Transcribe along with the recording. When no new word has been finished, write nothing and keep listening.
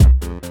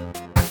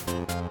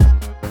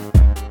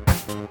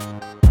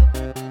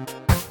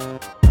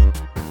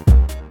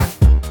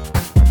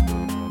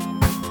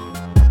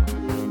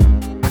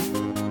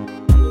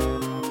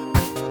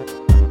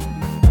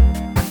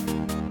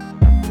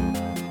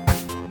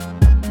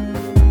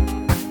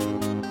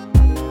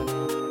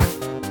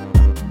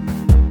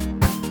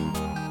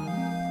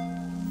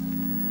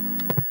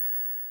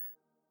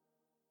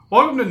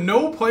Welcome to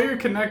No Player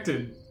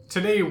Connected.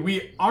 Today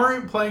we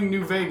aren't playing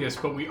New Vegas,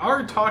 but we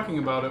are talking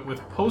about it with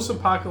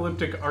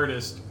post-apocalyptic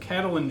artist,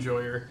 Cattle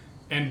Enjoyer,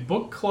 and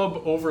book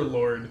club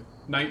overlord,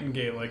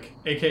 Nightingaelic,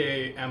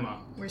 aka Emma.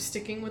 We're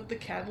sticking with the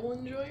Cattle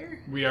Enjoyer?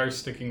 We are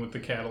sticking with the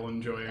Cattle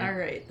Enjoyer.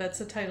 Alright,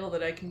 that's a title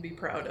that I can be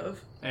proud of.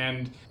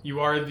 And you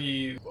are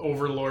the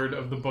overlord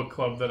of the book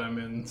club that I'm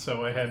in,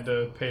 so I had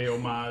to pay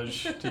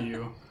homage to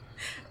you.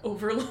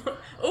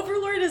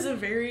 Overlord is a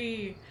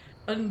very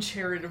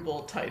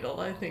uncharitable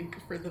title, I think,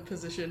 for the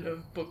position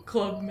of book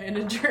club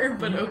manager,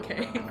 but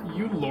okay.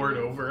 You lord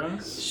over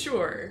us?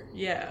 Sure,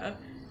 yeah.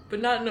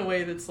 But not in a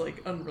way that's,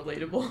 like,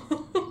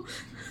 unrelatable.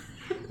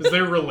 Is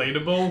there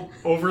relatable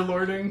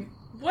overlording?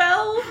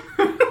 Well,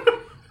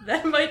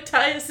 that might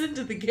tie us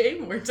into the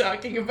game we're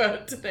talking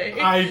about today.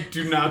 I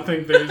do not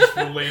think there's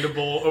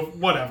relatable...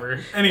 whatever.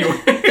 Anyway.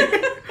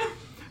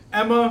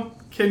 Emma,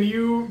 can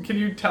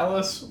you tell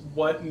us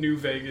what New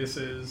Vegas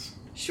is?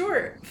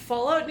 Sure.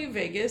 Fallout New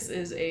Vegas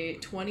is a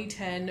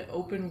 2010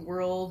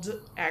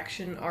 open-world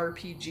action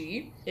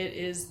RPG. It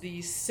is the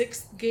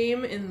 6th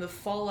game in the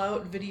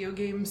Fallout video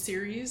game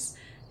series,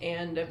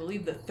 and I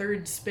believe the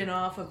 3rd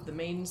spin-off of the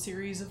main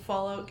series of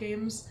Fallout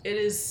games. It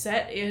is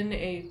set in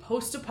a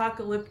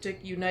post-apocalyptic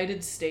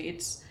United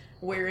States,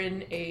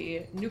 wherein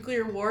a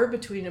nuclear war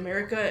between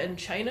America and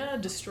China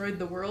destroyed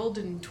the world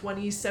in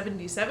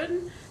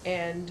 2077,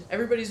 and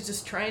everybody's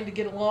just trying to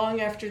get along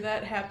after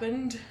that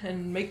happened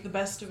and make the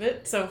best of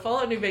it. So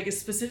Fallout New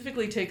Vegas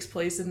specifically takes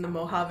place in the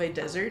Mojave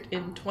Desert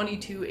in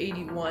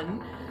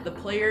 2281. The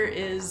player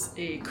is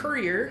a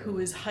courier who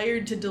is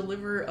hired to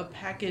deliver a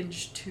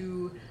package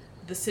to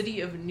the city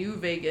of New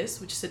Vegas,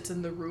 which sits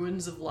in the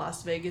ruins of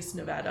Las Vegas,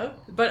 Nevada.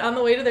 But on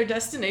the way to their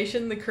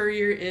destination, the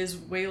courier is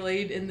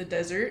waylaid in the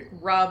desert,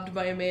 robbed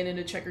by a man in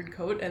a checkered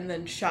coat, and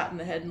then shot in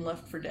the head and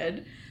left for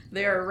dead.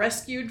 They are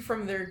rescued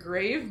from their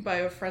grave by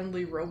a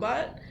friendly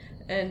robot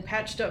and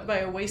patched up by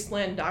a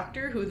wasteland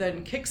doctor who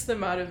then kicks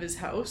them out of his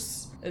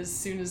house as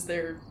soon as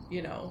they're,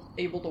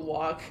 able to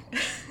walk.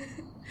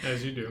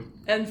 As you do.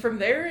 And from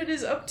there, it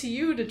is up to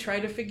you to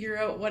try to figure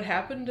out what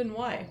happened and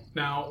why.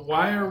 Now,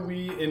 why are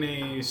we in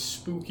a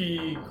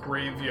spooky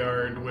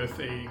graveyard with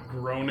a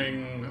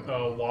groaning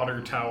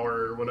water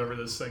tower, or whatever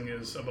this thing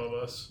is, above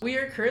us? We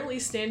are currently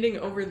standing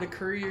over the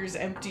courier's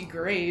empty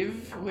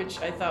grave,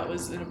 which I thought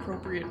was an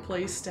appropriate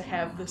place to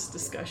have this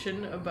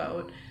discussion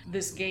about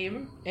this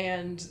game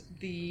and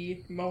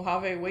the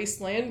Mojave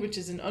Wasteland, which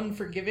is an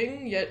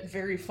unforgiving yet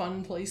very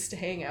fun place to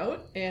hang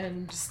out.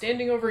 And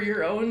standing over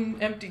your own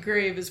empty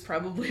grave is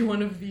probably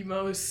one of the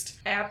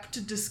most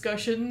apt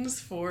discussions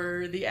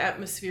for the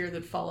atmosphere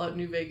that Fallout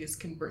New Vegas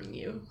can bring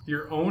you.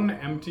 Your own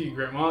empty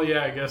grave? Well,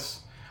 yeah, I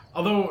guess.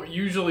 Although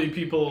usually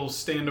people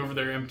stand over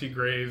their empty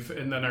grave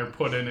and then are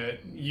put in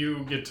it,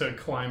 you get to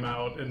climb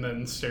out and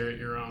then stare at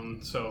your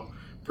own. So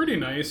pretty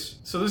nice.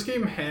 So this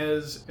game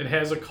has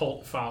a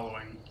cult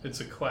following. It's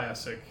a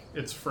classic.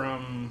 It's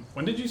from,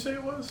 when did you say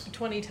it was?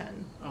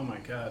 2010. Oh my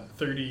god,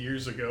 30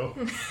 years ago.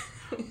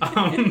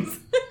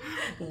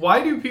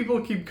 Why do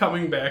people keep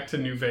coming back to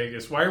New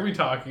Vegas? Why are we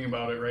talking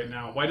about it right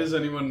now? Why does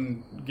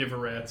anyone give a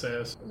rat's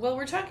ass? Well,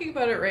 we're talking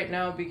about it right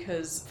now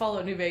because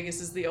Fallout New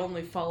Vegas is the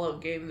only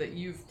Fallout game that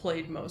you've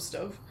played most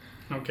of.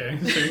 Okay,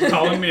 so you're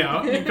calling me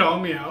out. You're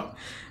calling me out.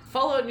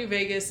 Fallout New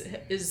Vegas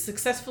is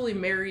successfully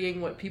marrying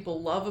what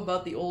people love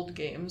about the old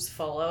games,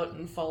 Fallout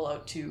and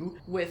Fallout 2,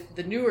 with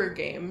the newer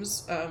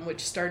games, which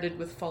started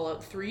with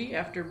Fallout 3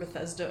 after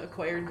Bethesda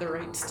acquired the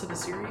rights to the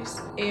series.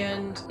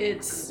 And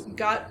it's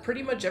got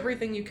pretty much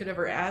everything you could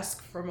ever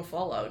ask from a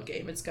Fallout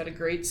game. It's got a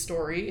great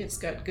story, it's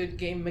got good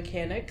game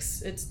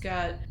mechanics, it's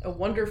got a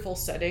wonderful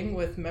setting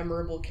with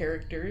memorable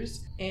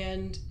characters,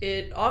 and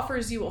it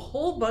offers you a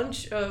whole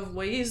bunch of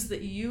ways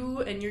that you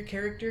and your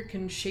character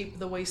can shape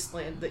the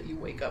wasteland that you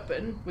wake up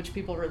in, which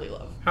people really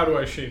love. How do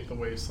I shape the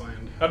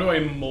wasteland? How do I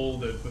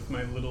mold it with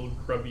my little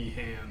grubby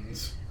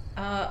hands?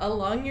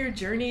 Along your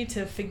journey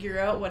to figure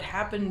out what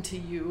happened to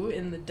you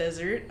in the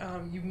desert,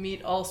 you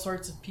meet all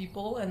sorts of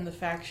people and the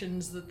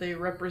factions that they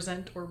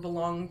represent or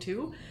belong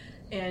to,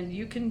 and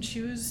you can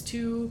choose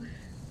to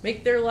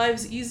make their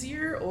lives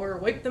easier or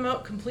wipe them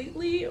out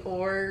completely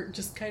or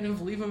just kind of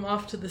leave them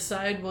off to the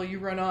side while you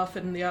run off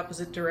in the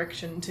opposite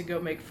direction to go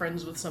make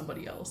friends with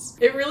somebody else.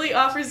 It really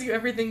offers you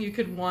everything you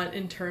could want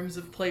in terms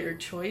of player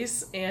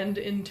choice and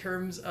in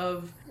terms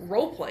of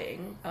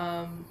role-playing.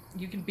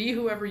 You can be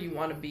whoever you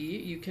want to be.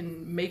 You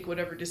can make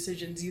whatever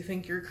decisions you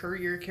think your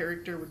courier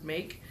character would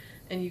make,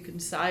 and you can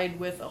side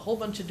with a whole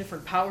bunch of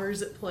different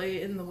powers at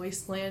play in the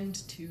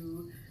wasteland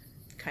to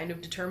kind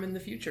of determine the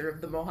future of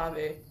the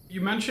Mojave.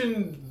 You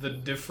mentioned the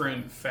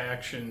different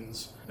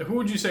factions. Who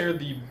would you say are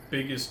the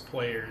biggest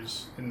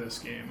players in this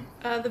game?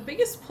 The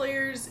biggest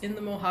players in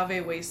the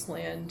Mojave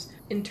Wasteland,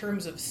 in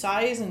terms of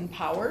size and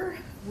power,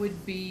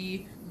 would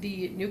be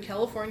the New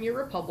California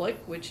Republic,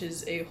 which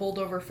is a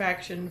holdover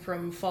faction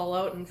from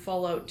Fallout and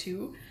Fallout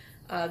 2.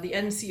 The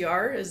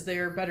NCR, as they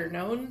are better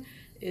known,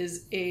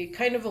 is a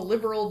kind of a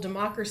liberal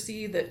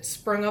democracy that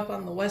sprung up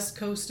on the west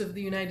coast of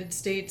the United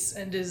States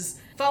and is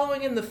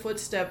following in the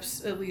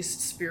footsteps, at least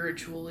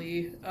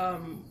spiritually,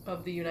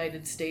 of the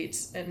United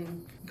States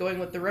and going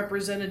with the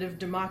representative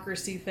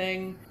democracy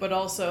thing, but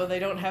also they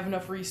don't have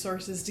enough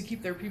resources to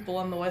keep their people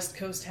on the West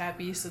Coast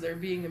happy, so they're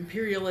being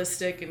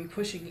imperialistic and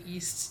pushing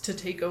east to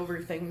take over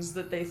things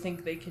that they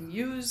think they can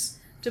use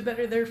to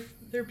better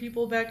their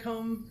people back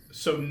home.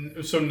 So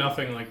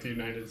nothing like the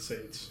United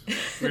States.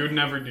 We would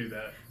never do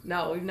that.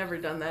 No, we've never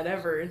done that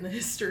ever in the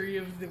history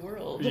of the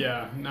world.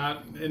 Yeah,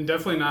 and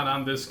definitely not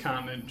on this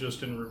continent,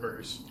 just in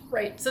reverse.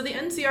 Right, so the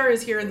NCR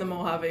is here in the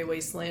Mojave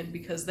Wasteland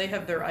because they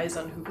have their eyes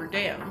on Hoover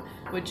Dam,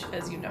 which,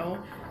 as you know,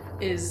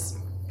 is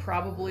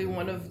probably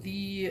one of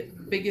the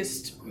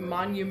biggest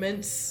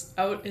monuments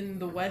out in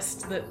the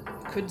West that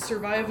could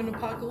survive an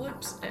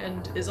apocalypse,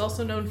 and is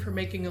also known for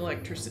making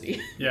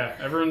electricity. Yeah,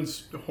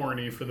 everyone's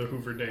horny for the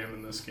Hoover Dam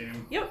in this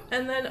game. Yep,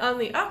 and then on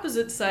the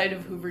opposite side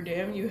of Hoover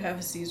Dam, you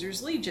have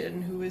Caesar's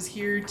Legion, who is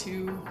here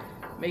to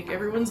make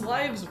everyone's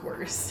lives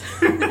worse.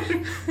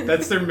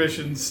 That's their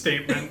mission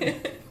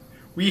statement.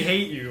 We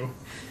hate you.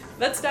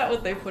 That's not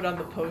what they put on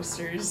the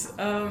posters.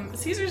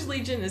 Caesar's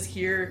Legion is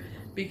here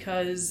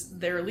because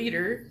their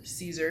leader,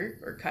 Caesar,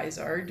 or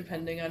Kaiser,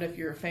 depending on if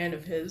you're a fan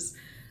of his,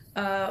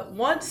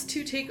 wants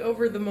to take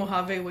over the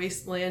Mojave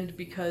Wasteland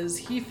because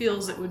he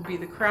feels it would be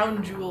the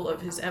crown jewel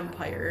of his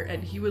empire,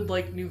 and he would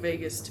like New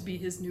Vegas to be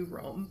his new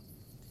Rome.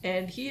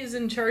 And he is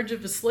in charge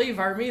of a slave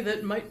army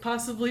that might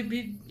possibly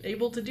be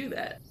able to do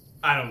that.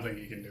 I don't think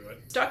he can do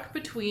it. Stuck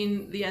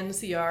between the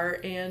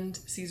NCR and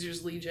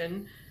Caesar's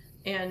Legion,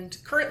 and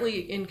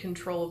currently in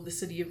control of the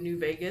city of New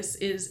Vegas,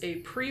 is a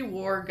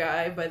pre-war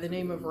guy by the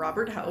name of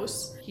Robert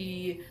House.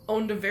 He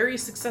owned a very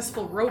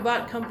successful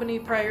robot company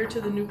prior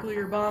to the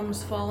nuclear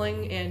bombs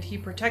falling, and he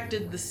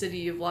protected the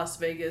city of Las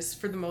Vegas,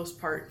 for the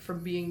most part,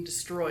 from being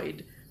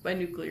destroyed by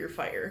nuclear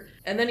fire.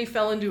 And then he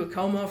fell into a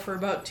coma for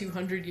about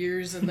 200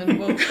 years and then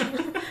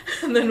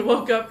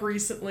woke up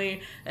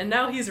recently, and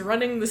now he's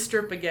running the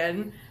Strip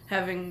again,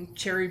 having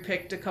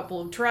cherry-picked a couple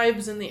of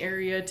tribes in the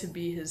area to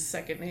be his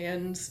second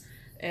hands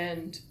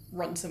and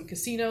run some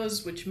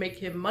casinos, which make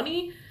him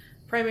money,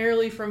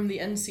 primarily from the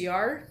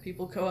NCR.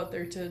 People go out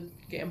there to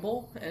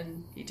gamble,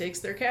 and he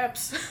takes their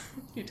caps.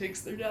 He takes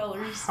their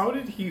dollars. How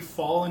did he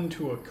fall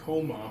into a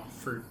coma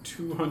for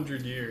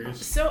 200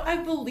 years? So I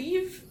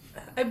believe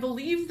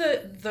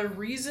that the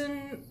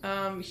reason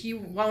he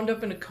wound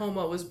up in a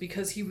coma was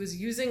because he was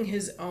using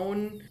his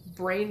own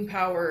brain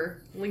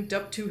power linked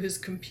up to his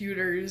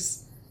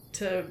computers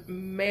to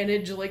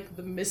manage, like,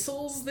 the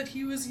missiles that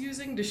he was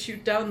using to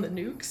shoot down the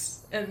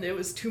nukes, and it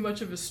was too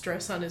much of a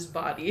stress on his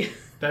body.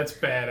 That's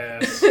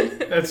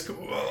badass. That's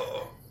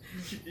cool.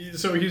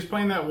 So he's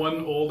playing that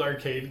one old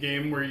arcade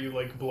game where you,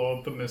 like, blow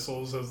up the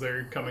missiles as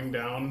they're coming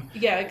down?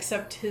 Yeah,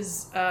 except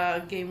his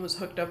game was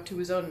hooked up to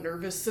his own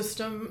nervous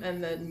system,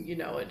 and then, you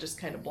know, it just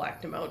kind of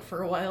blacked him out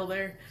for a while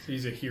there.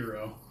 He's a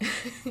hero,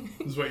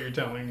 is what you're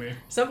telling me.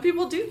 Some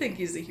people do think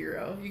he's a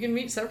hero. You can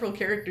meet several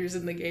characters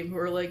in the game who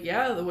are like,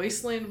 yeah, the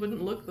Wasteland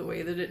wouldn't look the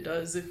way that it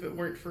does if it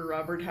weren't for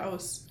Robert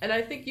House. And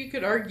I think you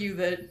could argue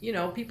that, you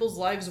know, people's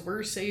lives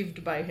were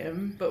saved by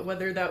him, but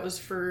whether that was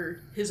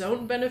for his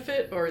own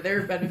benefit or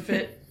their benefit,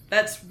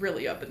 that's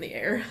really up in the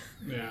air.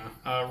 Yeah.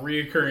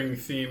 Reoccurring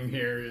theme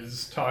here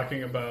is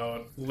talking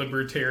about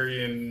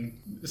libertarian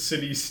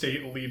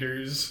city-state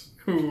leaders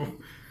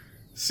who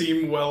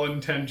seem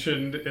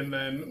well-intentioned, and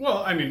then,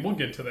 well, I mean, we'll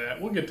get to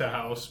that. We'll get to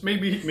House.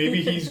 Maybe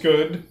he's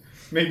good.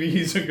 Maybe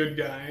he's a good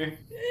guy.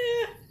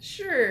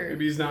 Sure.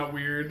 Maybe he's not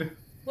weird.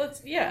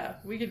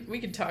 We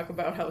could talk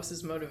about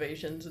House's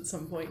motivations at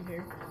some point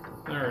here.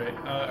 All right.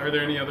 Are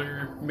there any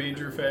other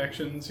major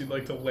factions you'd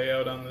like to lay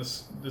out on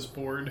this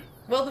board?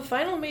 Well, the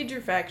final major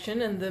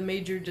faction and the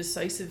major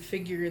decisive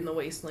figure in the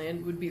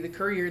Wasteland would be the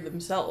Courier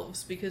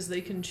themselves, because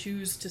they can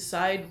choose to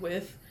side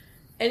with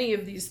any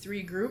of these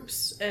three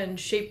groups and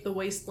shape the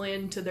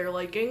Wasteland to their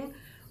liking,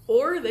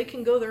 or they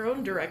can go their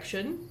own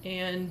direction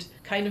and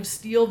kind of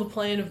steal the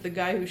plan of the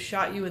guy who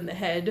shot you in the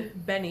head,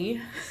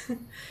 Benny,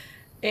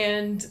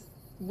 and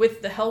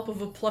with the help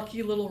of a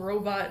plucky little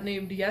robot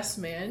named Yes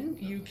Man,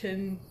 you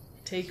can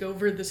take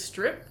over the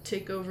Strip,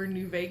 take over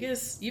New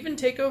Vegas, even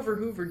take over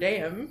Hoover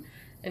Dam,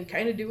 and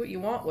kind of do what you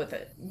want with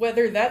it.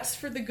 Whether that's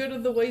for the good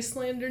of the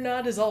Wasteland or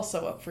not is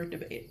also up for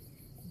debate,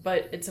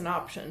 but it's an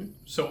option.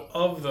 So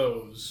of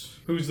those,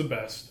 who's the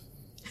best?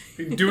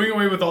 Doing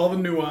away with all the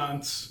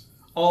nuance,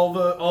 all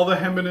the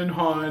hemming and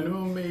hawing,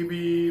 oh,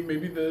 maybe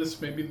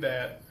this, maybe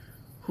that.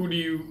 Who do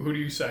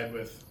you side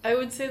with? I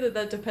would say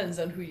that depends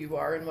on who you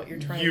are and what you're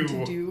trying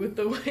to do with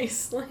the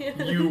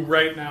Wasteland. You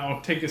right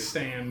now, take a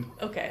stand.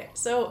 Okay,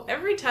 so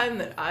every time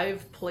that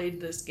I've played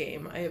this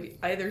game, I have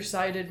either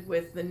sided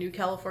with the New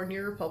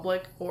California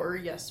Republic or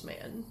Yes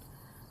Man.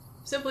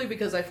 Simply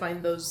because I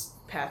find those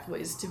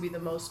pathways to be the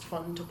most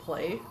fun to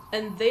play.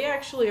 And they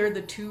actually are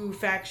the two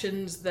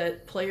factions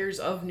that players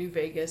of New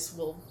Vegas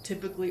will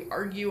typically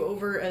argue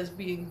over as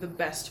being the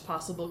best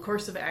possible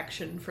course of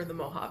action for the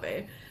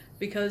Mojave.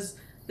 Because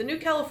the New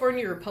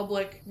California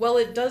Republic, while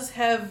it does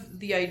have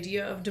the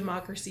idea of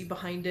democracy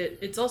behind it,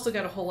 it's also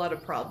got a whole lot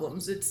of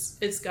problems.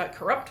 It's got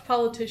corrupt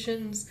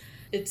politicians,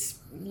 its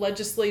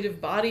legislative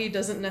body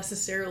doesn't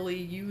necessarily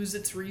use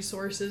its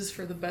resources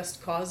for the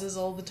best causes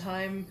all the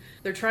time.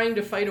 They're trying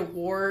to fight a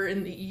war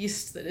in the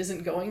East that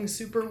isn't going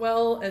super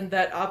well, and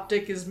that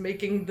optic is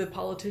making the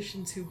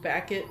politicians who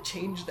back it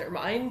change their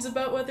minds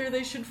about whether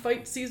they should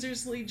fight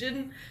Caesar's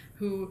Legion,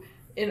 who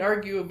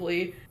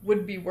inarguably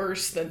would be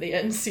worse than the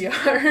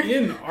NCR.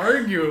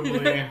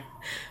 Inarguably?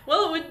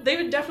 Well, they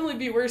would definitely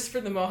be worse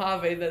for the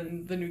Mojave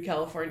than the New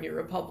California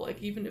Republic.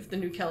 Even if the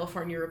New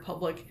California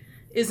Republic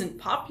isn't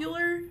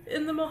popular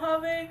in the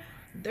Mojave,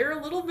 they're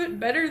a little bit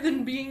better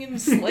than being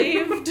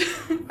enslaved.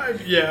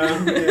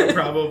 Yeah,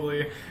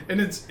 probably. And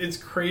it's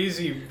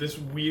crazy, this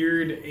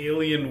weird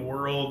alien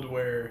world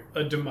where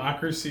a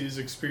democracy is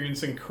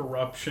experiencing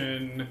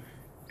corruption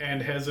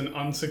and has an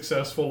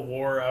unsuccessful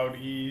war out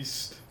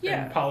east,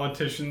 and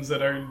politicians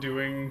that aren't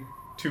doing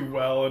too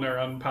well and are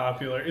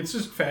unpopular. It's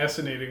just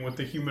fascinating what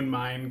the human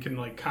mind can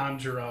like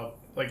conjure up,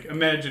 like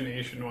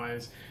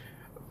imagination-wise.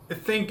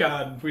 Thank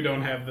God we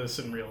don't have this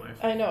in real life.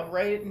 I know,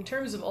 right? In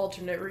terms of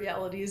alternate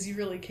realities, you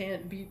really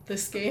can't beat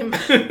this game.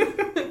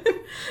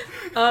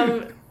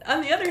 On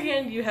the other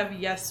hand, you have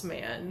Yes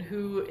Man,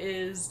 who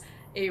is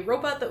a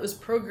robot that was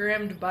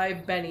programmed by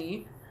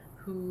Benny,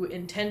 who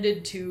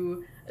intended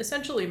to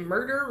essentially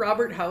murder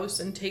Robert House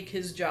and take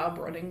his job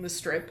running the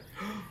strip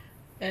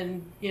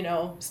and,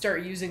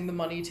 start using the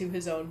money to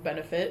his own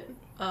benefit.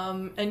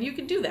 And you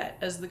can do that.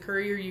 As the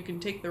Courier, you can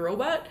take the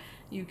robot,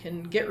 you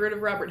can get rid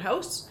of Robert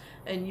House,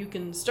 and you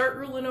can start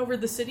ruling over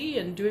the city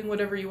and doing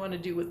whatever you want to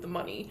do with the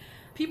money.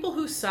 People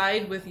who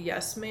side with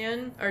Yes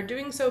Man are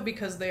doing so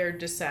because they are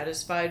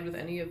dissatisfied with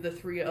any of the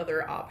three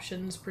other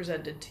options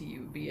presented to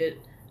you, be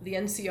it the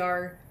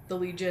NCR, the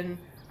Legion,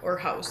 or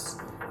House.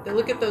 They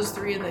look at those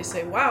three and they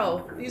say,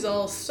 wow, these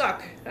all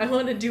suck. I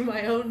want to do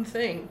my own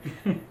thing.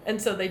 And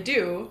so they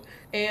do.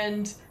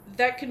 And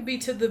that can be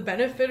to the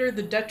benefit or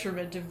the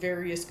detriment of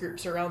various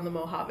groups around the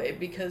Mojave,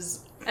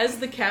 because as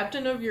the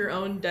captain of your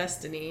own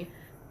destiny,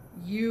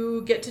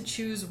 you get to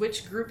choose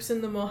which groups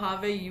in the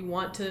Mojave you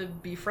want to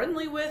be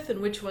friendly with and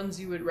which ones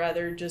you would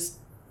rather just,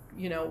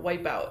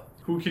 wipe out.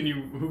 Who can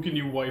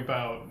you wipe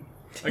out?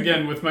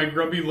 Again, with my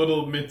grubby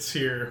little mitts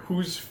here,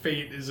 whose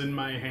fate is in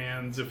my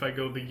hands if I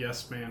go the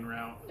Yes Man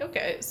route?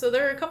 Okay, so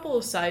there are a couple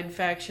of side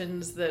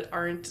factions that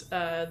aren't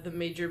the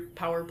major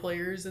power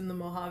players in the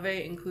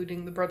Mojave,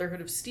 including the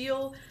Brotherhood of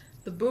Steel,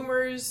 the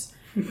Boomers,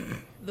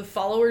 the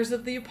Followers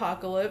of the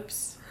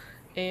Apocalypse,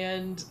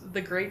 and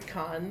the Great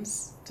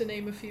Khans, to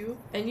name a few.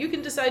 And you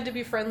can decide to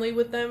be friendly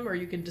with them, or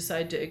you can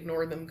decide to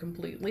ignore them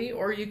completely,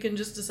 or you can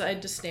just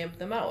decide to stamp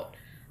them out.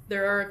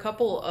 There are a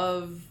couple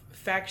of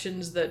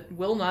factions that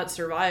will not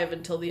survive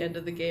until the end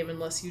of the game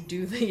unless you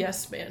do the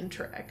Yes Man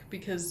track,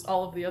 because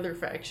all of the other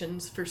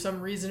factions, for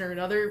some reason or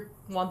another,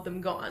 want them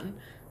gone.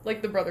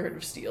 Like the Brotherhood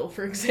of Steel,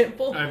 for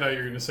example. I thought you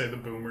were going to say the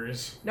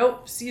Boomers.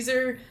 Nope,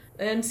 Caesar,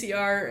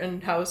 NCR,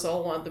 and House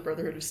all want the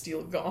Brotherhood of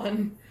Steel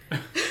gone.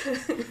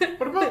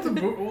 What about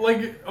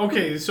the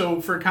okay,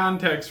 so for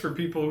context, for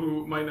people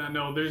who might not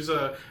know,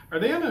 are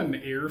they on an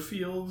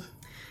airfield?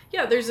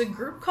 Yeah, there's a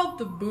group called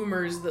the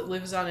Boomers that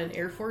lives on an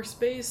Air Force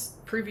base,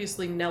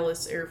 previously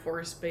Nellis Air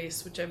Force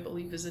Base, which I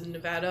believe is in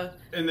Nevada.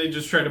 And they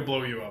just try to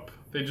blow you up.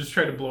 They just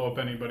try to blow up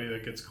anybody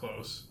that gets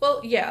close.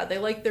 Well, yeah, they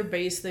like their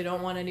base. They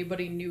don't want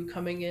anybody new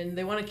coming in.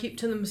 They want to keep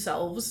to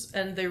themselves,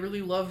 and they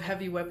really love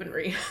heavy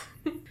weaponry.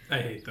 I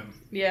hate them.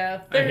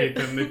 Yeah. I hate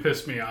them. They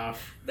piss me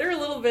off. They're a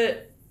little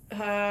bit,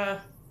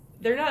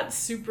 they're not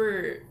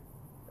super,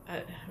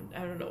 I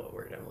don't know what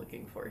word I'm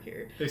looking for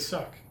here. They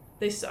suck.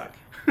 They suck.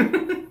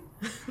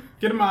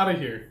 Get them out of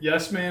here.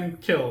 Yes, man,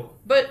 kill.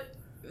 But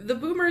the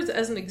Boomers,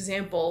 as an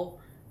example,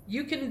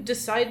 you can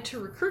decide to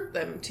recruit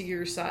them to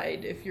your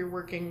side if you're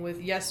working with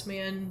Yes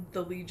Man,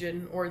 the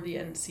Legion, or the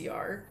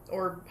NCR,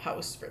 or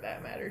House for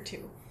that matter,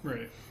 too.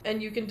 Right.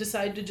 And you can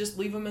decide to just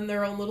leave them in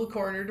their own little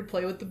corner to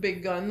play with the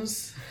big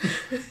guns.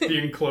 The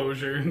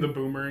enclosure, the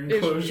Boomer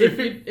enclosure.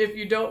 If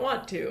you don't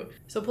want to.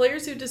 So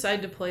players who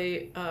decide to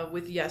play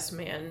with Yes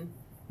Man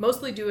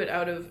mostly do it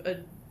out of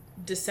a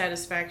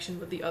dissatisfaction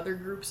with the other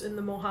groups in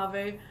the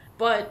Mojave,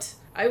 but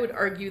I would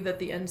argue that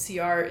the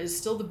NCR is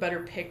still the better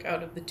pick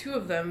out of the two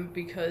of them,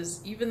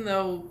 because even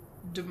though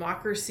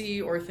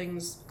democracy or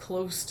things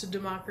close to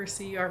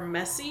democracy are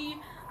messy,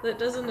 that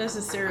doesn't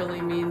necessarily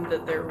mean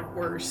that they're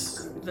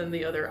worse than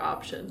the other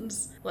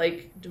options.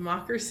 Like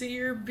democracy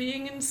or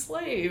being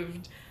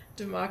enslaved,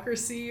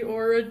 democracy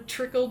or a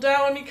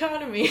trickle-down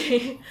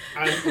economy.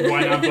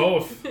 Why not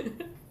both?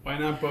 Why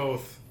not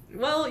both?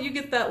 Well, you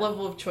get that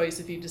level of choice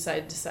if you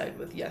decide to side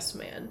with Yes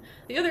Man.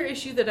 The other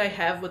issue that I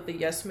have with the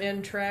Yes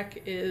Man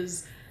track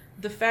is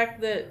the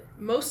fact that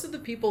most of the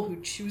people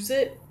who choose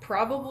it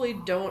probably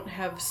don't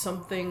have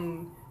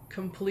something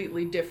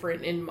completely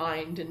different in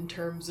mind in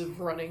terms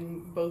of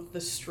running both the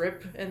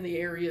strip and the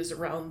areas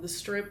around the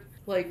strip.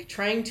 Like,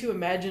 trying to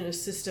imagine a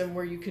system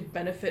where you could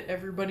benefit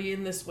everybody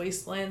in this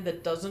wasteland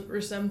that doesn't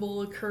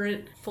resemble a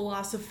current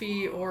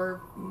philosophy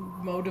or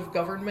mode of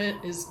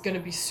government is going to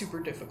be super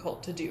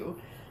difficult to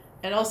do.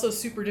 And also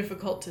super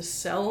difficult to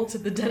sell to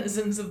the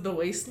denizens of the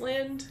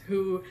wasteland,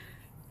 who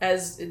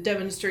as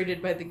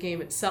demonstrated by the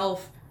game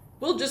itself,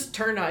 will just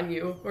turn on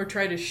you or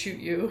try to shoot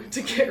you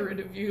to get rid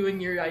of you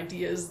and your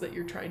ideas that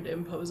you're trying to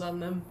impose on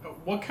them.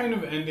 What kind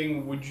of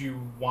ending would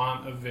you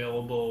want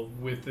available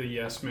with the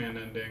yes man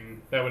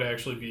ending that would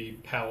actually be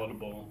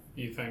palatable,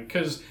 you think?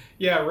 Because,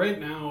 yeah, right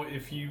now,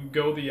 if you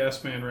go the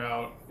yes man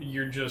route,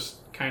 you're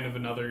just kind of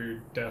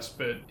another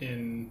despot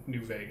in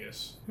New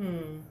Vegas.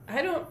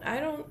 I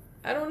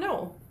don't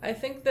know. I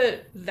think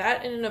that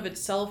in and of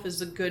itself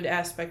is a good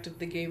aspect of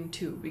the game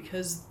too,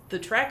 because the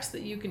tracks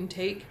that you can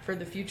take for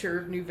the future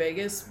of New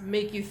Vegas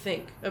make you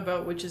think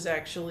about which is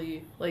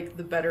actually like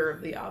the better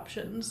of the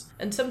options.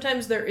 And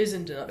sometimes there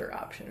isn't another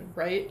option,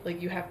 right?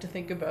 Like you have to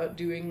think about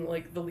doing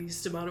like the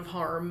least amount of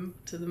harm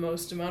to the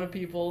most amount of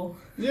people.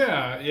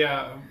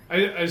 Yeah.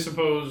 I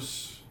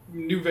suppose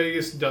New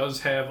Vegas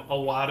does have a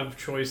lot of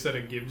choice that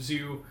it gives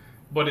you,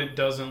 but it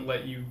doesn't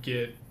let you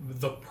get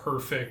the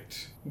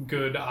perfect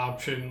good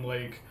option.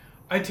 Like,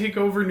 I take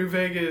over New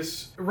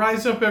Vegas,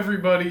 rise up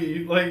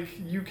everybody, like,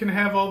 you can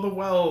have all the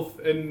wealth,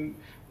 and,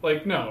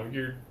 like, no,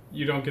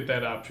 you don't get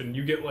that option.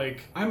 You get,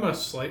 like, I'm a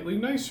slightly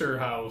nicer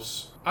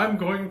house. I'm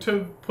going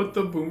to put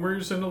the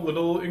boomers in a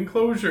little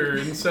enclosure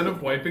instead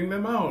of wiping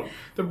them out.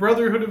 The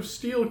Brotherhood of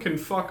Steel can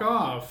fuck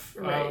off.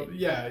 Right.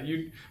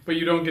 But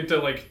you don't get to,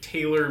 like,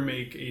 tailor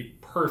make a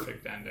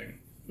perfect ending.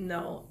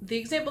 No. The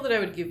example that I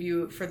would give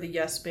you for the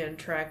Yes Man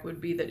track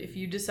would be that if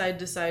you decide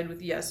to side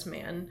with Yes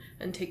Man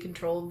and take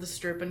control of the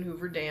Strip and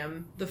Hoover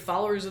Dam, the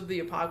followers of the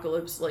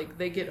apocalypse, like,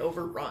 they get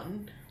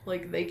overrun.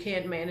 Like, they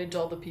can't manage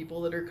all the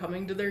people that are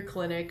coming to their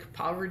clinic.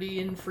 Poverty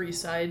in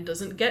Freeside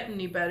doesn't get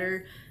any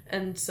better,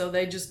 and so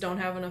they just don't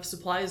have enough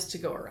supplies to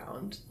go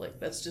around. Like,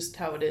 that's just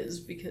how it is,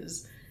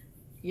 because,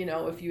 you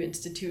know, if you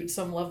institute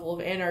some level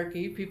of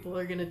anarchy, people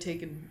are going to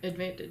take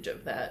advantage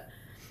of that.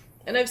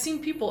 And I've seen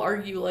people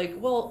argue, like,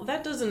 well,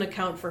 that doesn't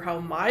account for how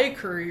my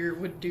courier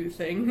would do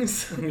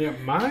things. Yeah,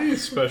 my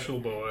special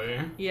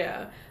boy.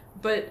 Yeah,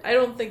 but I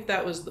don't think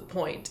that was the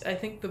point. I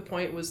think the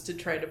point was to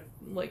try to,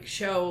 like,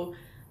 show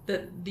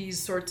that these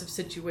sorts of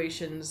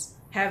situations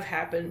have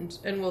happened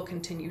and will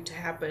continue to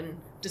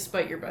happen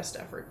despite your best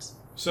efforts.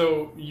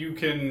 So you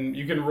can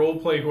role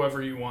play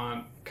whoever you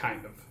want,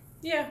 kind of.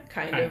 Yeah,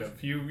 kind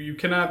of. You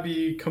cannot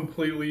be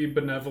completely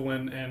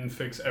benevolent and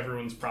fix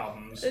everyone's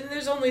problems. And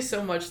there's only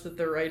so much that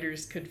the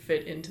writers could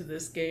fit into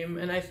this game,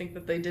 and I think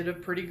that they did a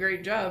pretty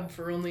great job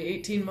for only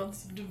 18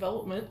 months of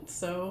development,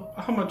 so...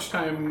 How much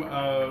time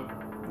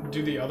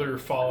do the other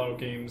Fallout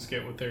games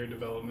get with their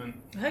development?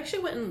 I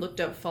actually went and looked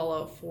up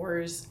Fallout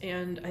 4's,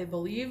 and I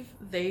believe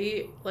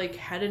they, like,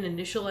 had an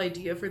initial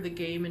idea for the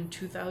game in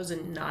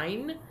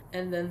 2009,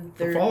 and then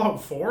For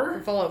Fallout 4? For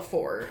Fallout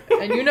 4.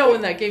 And you know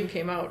when that game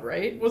came out,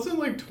 right? Wasn't it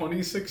like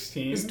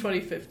 2016? It was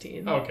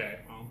 2015. Okay,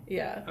 well,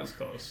 yeah. That's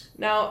close.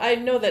 Now, I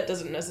know that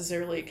doesn't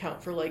necessarily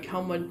account for, like,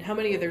 how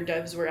many of their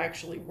devs were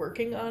actually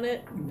working on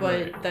it,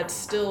 but that's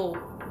still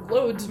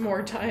loads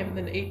more time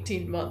than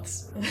 18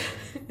 months.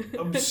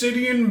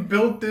 Obsidian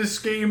built this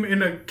game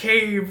in a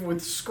cave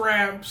with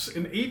scraps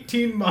in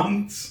 18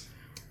 months.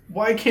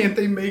 Why can't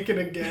they make it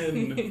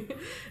again?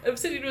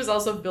 Obsidian was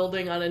also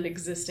building on an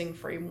existing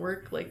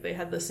framework. Like, they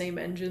had the same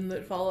engine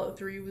that Fallout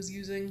 3 was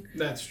using.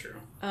 That's true.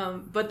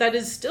 But that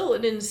is still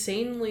an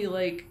insanely,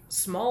 like,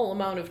 small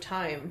amount of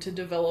time to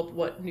develop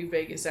what New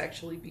Vegas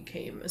actually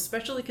became,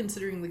 especially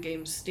considering the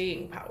game's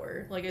staying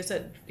power. Like I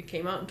said, it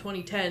came out in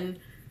 2010.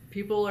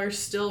 People are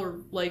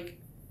still, like,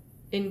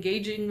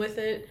 engaging with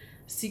it,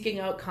 seeking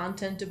out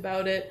content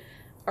about it,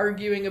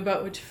 arguing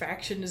about which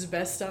faction is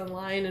best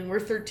online, and we're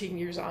 13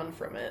 years on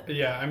from it.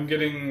 Yeah, I'm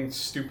getting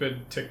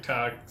stupid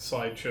TikTok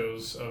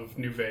slideshows of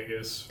New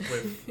Vegas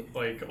with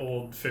like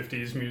old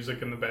 50s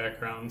music in the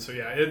background. So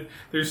yeah,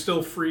 there's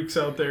still freaks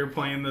out there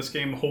playing this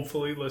game,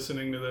 hopefully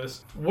listening to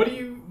this. What do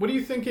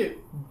you think it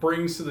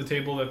brings to the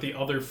table that the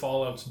other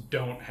Fallouts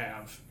don't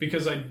have?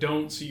 Because I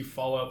don't see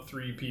Fallout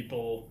 3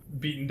 people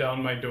beating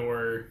down my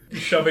door,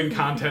 shoving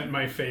content in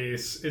my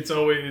face. It's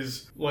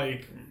always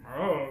like,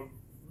 oh,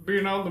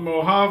 being out in the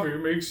Mojave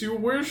makes you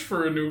wish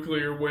for a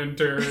nuclear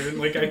winter. And,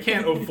 like, I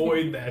can't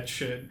avoid that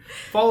shit.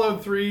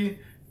 Fallout 3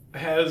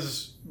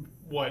 has,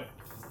 what,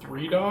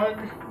 3 dog?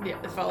 Yeah,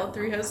 Fallout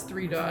 3 has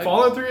 3 dog.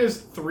 Fallout 3 has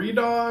 3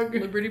 dog.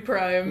 Liberty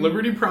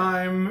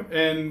Prime.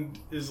 And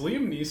is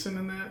Liam Neeson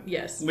in that?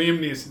 Yes. Liam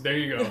Neeson, there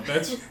you go.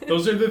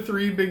 Those are the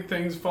 3 big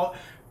things.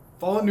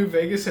 Fallout New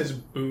Vegas has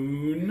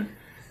Boone.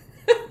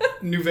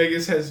 New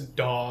Vegas has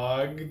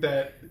Dog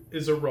that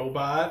is a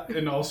robot,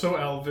 and also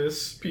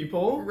Elvis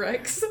people.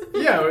 Rex.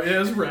 Yeah, it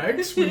has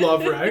Rex. We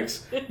love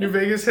Rex. New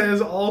Vegas has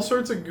all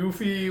sorts of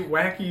goofy,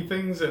 wacky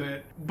things in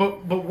it.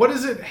 But what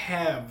does it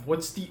have?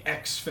 What's the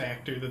X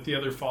factor that the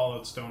other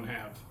Fallouts don't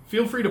have?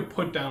 Feel free to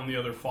put down the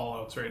other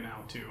Fallouts right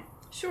now, too.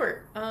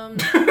 Sure. I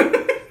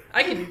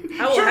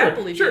will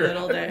happily do that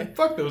all day.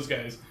 Fuck those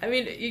guys. I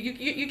mean,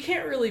 you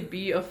can't really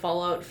be a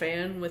Fallout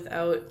fan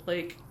without,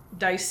 like,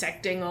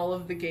 dissecting all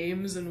of the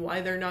games and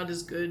why they're not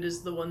as good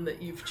as the one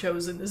that you've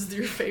chosen as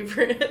your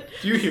favorite.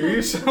 Do you hear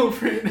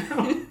yourself right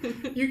now?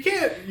 You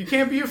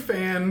can't be a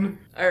fan.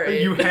 All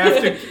right. You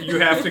have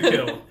to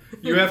kill.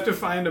 You have to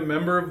find a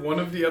member of one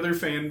of the other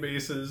fan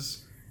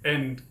bases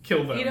and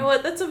kill them. You know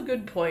what? That's a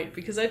good point,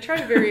 because I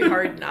try very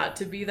hard not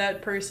to be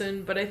that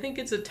person, but I think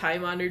it's a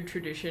time-honored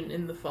tradition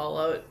in the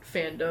Fallout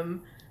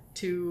fandom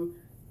to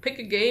pick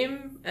a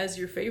game as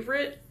your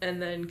favorite and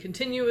then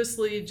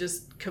continuously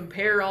just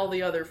compare all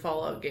the other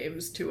Fallout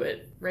games to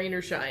it, rain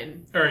or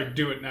shine. All right,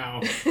 do it now.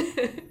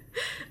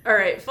 All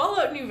right,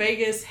 Fallout New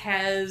Vegas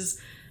has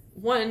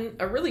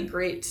a really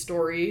great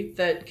story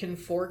that can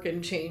fork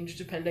and change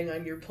depending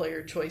on your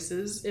player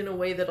choices in a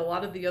way that a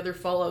lot of the other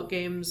Fallout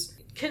games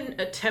can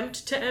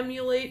attempt to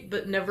emulate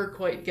but never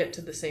quite get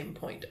to the same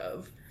point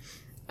of.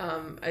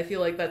 I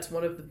feel like that's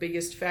one of the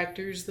biggest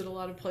factors that a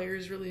lot of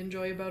players really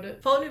enjoy about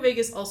it. Fallout New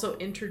Vegas also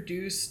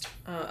introduced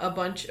a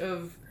bunch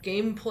of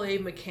gameplay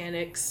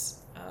mechanics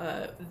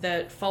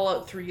that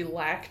Fallout 3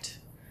 lacked,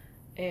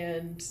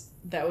 and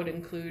that would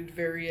include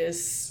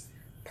various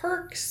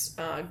perks,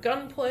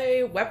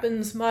 gunplay,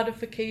 weapons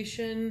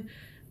modification.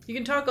 You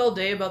can talk all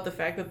day about the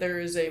fact that there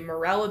is a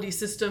morality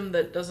system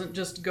that doesn't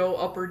just go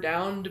up or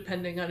down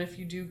depending on if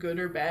you do good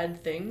or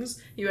bad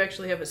things. You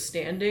actually have a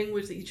standing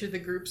with each of the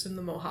groups in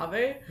the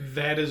Mojave.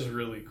 That is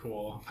really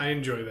cool. I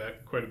enjoy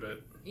that quite a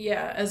bit.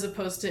 Yeah, as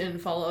opposed to in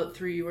Fallout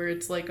 3 where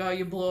it's like, oh,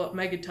 you blow up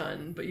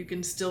Megaton, but you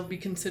can still be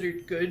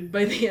considered good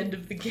by the end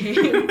of the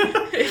game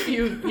if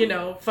you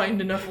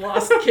find enough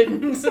lost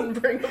kittens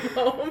and bring them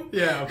home.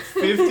 Yeah,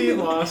 50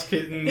 lost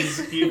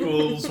kittens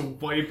equals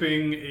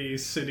wiping a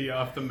city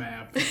off the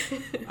map.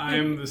 I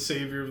am the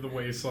savior of the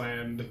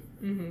wasteland.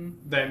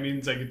 Mm-hmm. That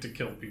means I get to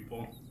kill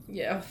people.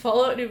 Yeah,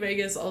 Fallout New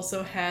Vegas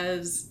also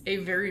has a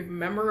very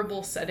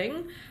memorable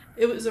setting.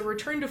 It was a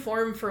return to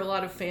form for a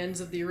lot of fans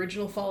of the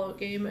original Fallout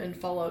game and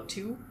Fallout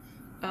 2,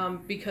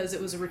 because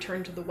it was a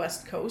return to the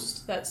West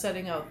Coast, that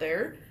setting out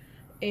there.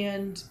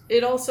 And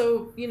it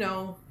also,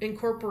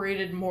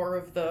 incorporated more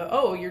of the,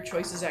 your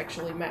choices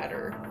actually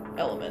matter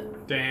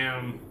element.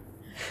 Damn.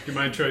 Do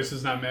my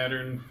choices not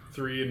matter in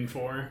 3 and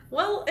 4?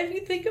 Well, if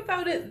you think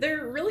about it,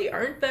 there really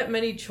aren't that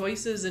many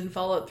choices in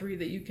Fallout 3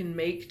 that you can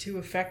make to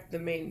affect the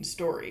main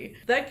story.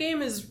 That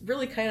game is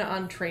really kind of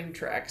on train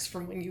tracks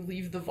from when you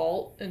leave the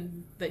vault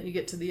and then you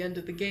get to the end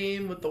of the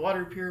game with the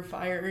water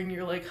purifier and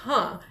you're like,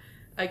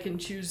 I can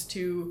choose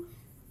to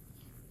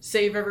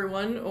save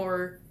everyone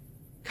or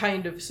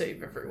kind of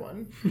save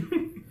everyone.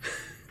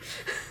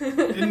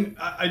 And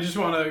I just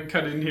want to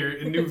cut in here.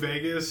 In New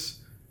Vegas,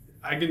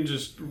 I can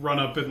just run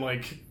up and,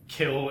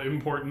 kill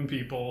important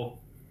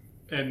people.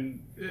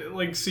 And,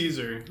 like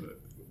Caesar,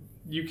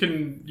 you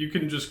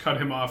can just cut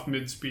him off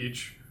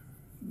mid-speech,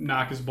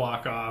 knock his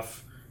block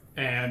off,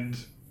 and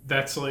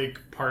that's,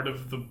 part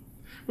of the...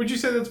 Would you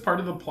say that's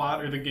part of the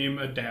plot, or the game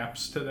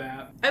adapts to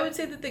that? I would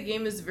say that the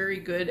game is very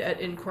good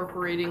at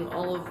incorporating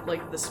all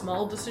of, the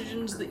small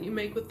decisions that you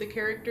make with the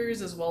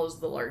characters, as well as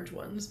the large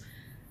ones.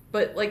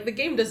 But, the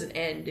game doesn't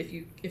end if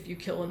you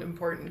kill an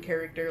important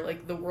character.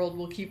 The world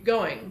will keep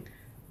going.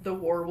 The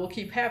war will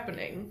keep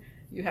happening.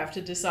 You have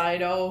to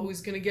decide,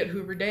 who's going to get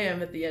Hoover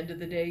Dam at the end of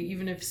the day,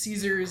 even if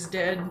Caesar is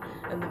dead,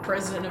 and the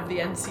president of the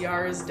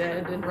NCR is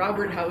dead, and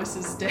Robert House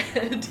is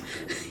dead.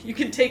 You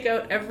can take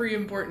out every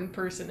important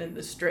person in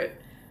the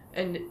strip,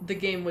 and the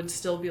game would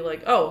still be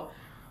like,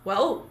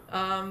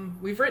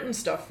 we've written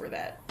stuff for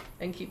that,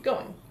 and keep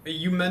going.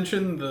 You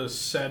mentioned the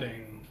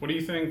setting. What do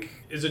you think?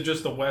 Is it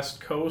just the West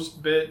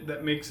Coast bit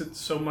that makes it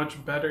so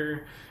much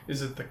better?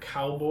 Is it the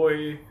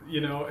cowboy,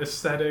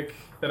 aesthetic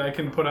that I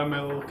can put on my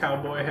little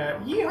cowboy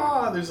hat?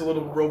 Yeehaw! There's a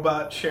little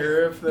robot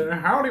sheriff there.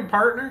 Howdy,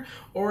 partner.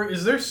 Or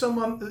is there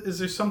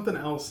something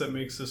else that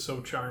makes this so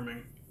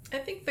charming? I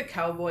think the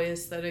cowboy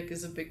aesthetic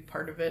is a big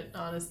part of it,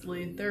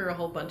 honestly. There are a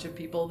whole bunch of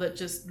people that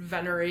just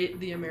venerate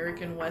the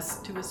American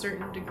West to a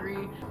certain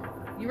degree.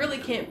 You really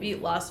can't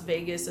beat Las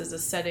Vegas as a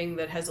setting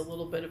that has a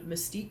little bit of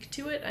mystique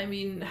to it. I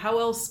mean, how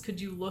else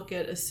could you look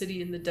at a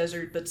city in the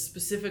desert that's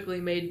specifically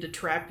made to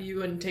trap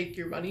you and take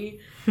your money?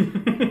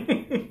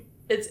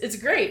 It's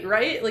great,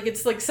 right?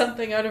 It's like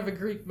something out of a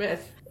Greek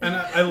myth. And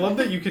I love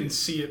that you can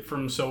see it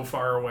from so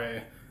far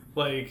away.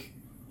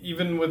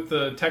 Even with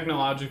the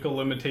technological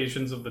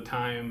limitations of the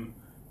time,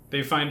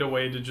 they find a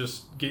way to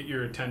just get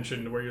your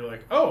attention to where you're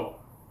like, oh,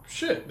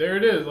 shit, there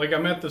it is.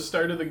 I'm at the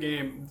start of the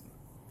game.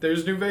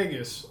 There's New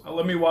Vegas.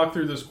 Let me walk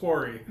through this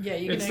quarry. Yeah,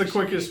 it's the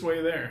quickest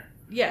way there.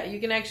 Yeah,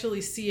 you can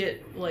actually see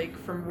it,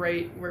 from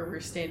right where we're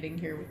standing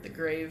here with the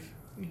grave.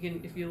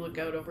 If you look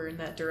out over in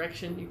that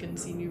direction, you can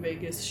see New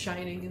Vegas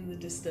shining in the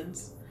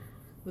distance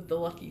with the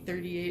Lucky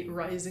 38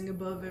 rising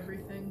above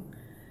everything.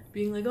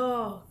 Being like,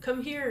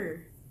 come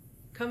here.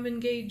 Come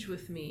engage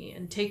with me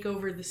and take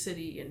over the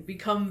city and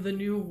become the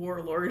new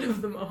warlord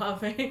of the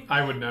Mojave.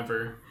 I would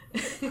never.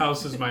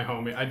 House is my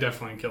homie. I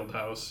definitely killed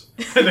House.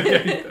 I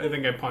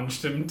think I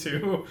punched him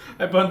too.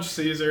 I punched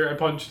Caesar. I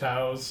punched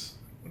House.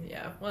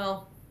 Yeah,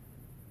 well.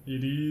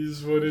 It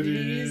is what it is.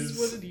 It is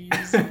what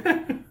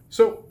it is.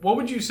 So, what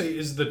would you say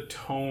is the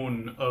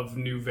tone of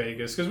New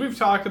Vegas? Because we've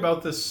talked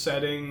about this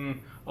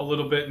setting a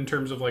little bit in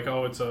terms of like,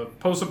 oh, it's a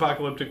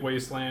post-apocalyptic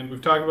wasteland.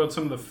 We've talked about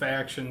some of the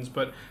factions,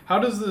 but how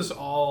does this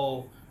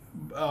all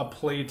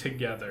play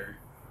together?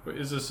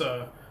 Is this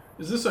a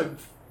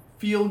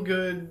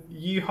feel-good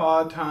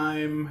yeehaw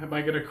time? Am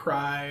I gonna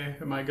cry?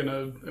 Am I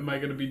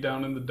gonna be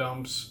down in the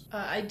dumps?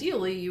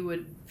 Ideally, you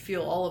would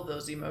feel all of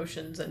those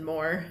emotions and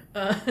more.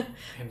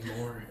 And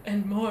more.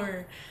 And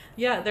more.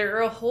 Yeah, there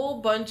are a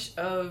whole bunch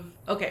of...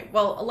 Okay,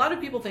 well, a lot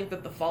of people think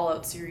that the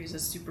Fallout series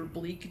is super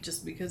bleak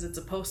just because it's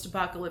a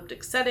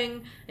post-apocalyptic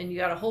setting, and you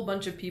got a whole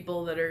bunch of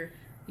people that are,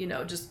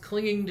 just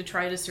clinging to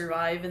try to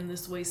survive in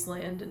this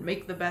wasteland and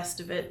make the best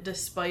of it,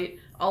 despite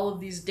all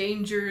of these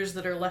dangers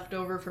that are left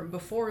over from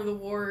before the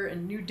war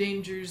and new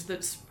dangers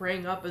that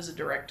sprang up as a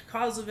direct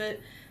cause of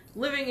it.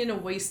 Living in a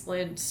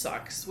wasteland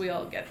sucks. We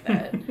all get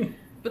that.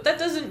 But that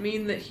doesn't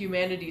mean that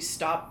humanity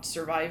stopped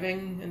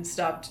surviving and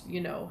stopped,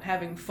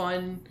 having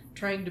fun,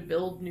 trying to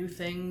build new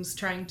things,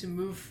 trying to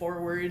move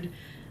forward.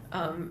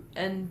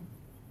 And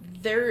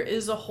there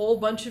is a whole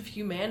bunch of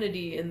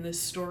humanity in this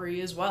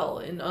story as well,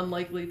 in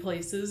unlikely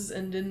places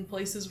and in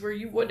places where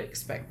you would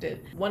expect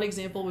it. One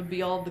example would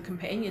be all of the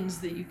companions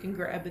that you can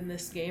grab in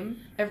this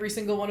game. Every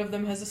single one of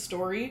them has a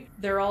story.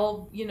 They're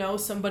all,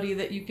 somebody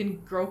that you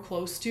can grow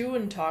close to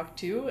and talk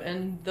to,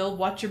 and they'll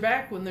watch your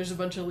back when there's a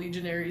bunch of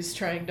legionaries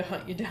trying to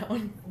hunt you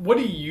down. What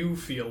do you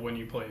feel when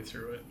you play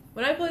through it?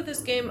 When I play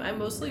this game, I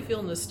mostly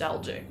feel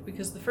nostalgic,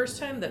 because the first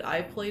time that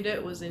I played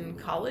it was in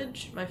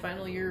college, my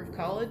final year of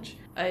college.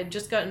 I had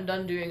just gotten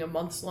done doing a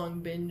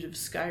months-long binge of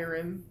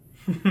Skyrim,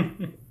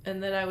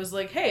 and then I was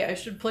like, hey, I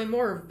should play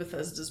more of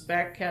Bethesda's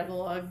back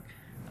catalog.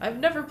 I've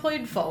never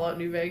played Fallout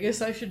New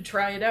Vegas, I should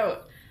try it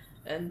out.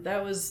 And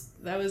that was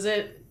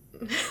it.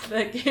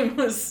 That game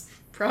was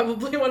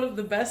probably one of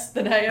the best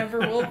that I ever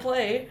will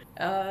play,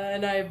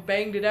 and I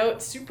banged it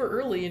out super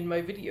early in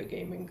my video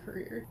gaming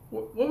career.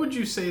 What would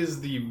you say is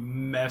the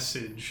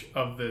message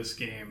of this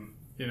game?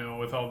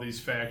 With all these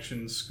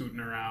factions scooting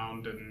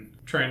around and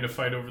trying to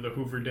fight over the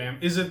Hoover Dam.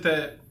 Is it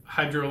that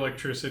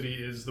hydroelectricity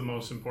is the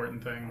most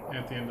important thing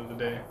at the end of the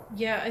day?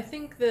 Yeah, I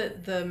think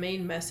that the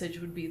main message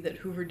would be that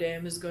Hoover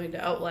Dam is going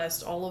to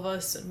outlast all of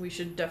us, and we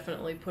should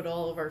definitely put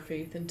all of our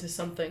faith into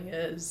something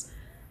as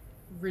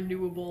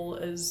renewable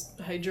as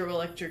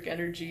hydroelectric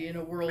energy in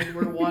a world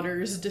where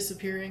water is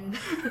disappearing.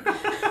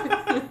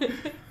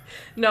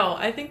 No,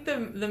 I think the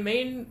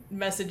main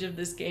message of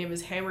this game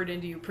is hammered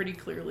into you pretty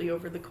clearly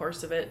over the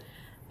course of it.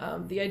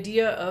 The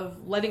idea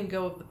of letting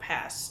go of the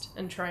past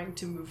and trying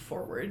to move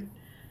forward.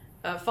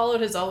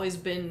 Fallout has always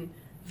been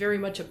very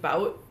much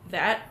about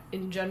that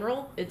in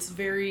general. It's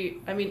very...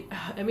 I mean,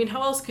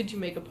 how else could you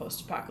make a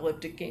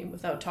post-apocalyptic game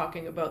without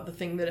talking about the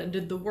thing that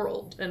ended the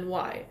world and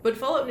why? But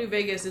Fallout New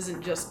Vegas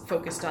isn't just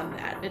focused on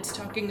that. It's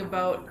talking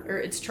about, or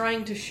it's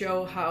trying to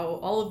show how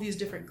all of these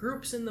different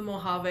groups in the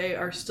Mojave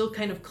are still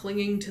kind of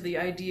clinging to the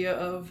idea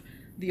of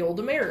the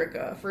old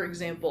America, for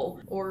example,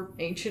 or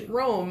ancient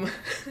Rome.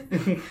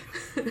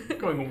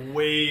 Going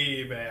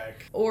way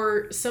back.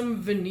 Or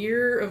some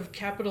veneer of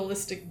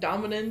capitalistic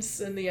dominance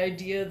and the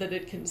idea that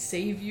it can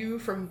save you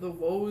from the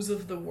woes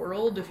of the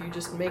world. If you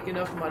just make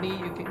enough money,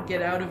 you can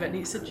get out of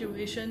any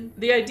situation.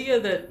 The idea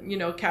that,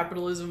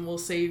 capitalism will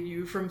save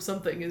you from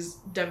something as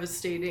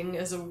devastating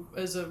as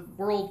a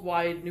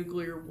worldwide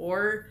nuclear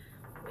war,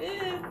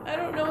 I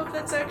don't know if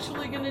that's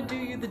actually going to do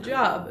you the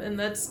job. And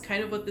that's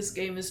kind of what this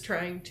game is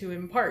trying to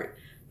impart.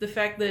 The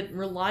fact that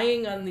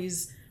relying on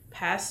these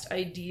past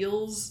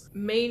ideals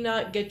may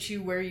not get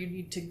you where you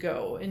need to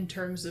go in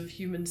terms of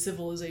human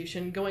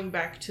civilization, going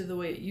back to the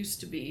way it used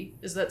to be.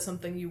 Is that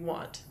something you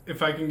want?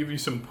 If I can give you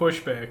some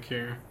pushback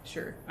here.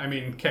 Sure.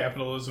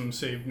 Capitalism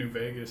saved New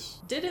Vegas.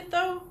 Did it,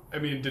 though?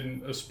 It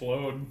didn't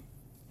explode.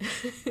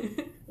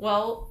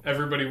 Well...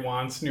 Everybody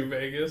wants New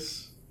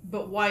Vegas.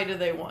 But why do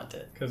they want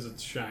it? Because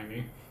it's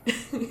shiny.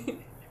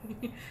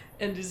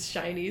 And is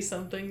shiny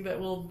something that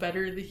will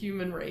better the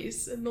human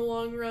race in the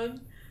long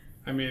run?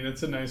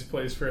 It's a nice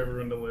place for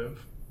everyone to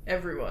live.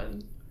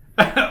 Everyone.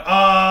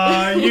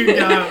 You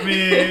got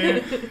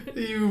me.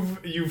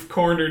 You've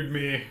cornered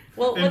me.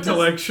 Well,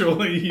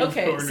 intellectually.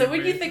 Okay, so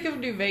when you think of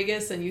New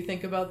Vegas and you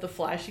think about the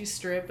flashy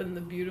strip and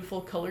the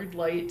beautiful colored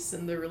lights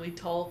and the really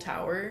tall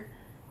tower,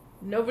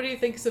 nobody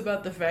thinks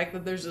about the fact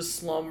that there's a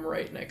slum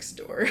right next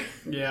door.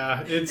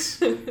 Yeah,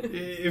 it's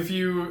if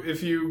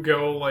you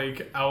go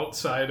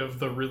outside of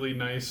the really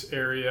nice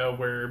area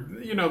where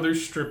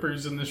there's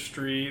strippers in the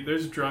street,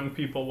 there's drunk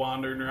people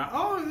wandering around.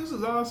 Oh, this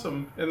is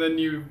awesome! And then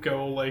you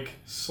go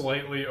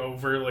slightly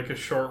over a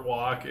short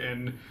walk,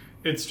 and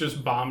it's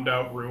just bombed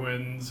out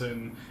ruins.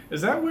 And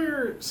is that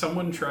where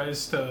someone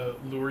tries to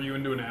lure you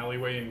into an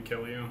alleyway and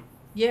kill you?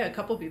 Yeah, a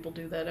couple people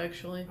do that,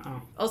 actually.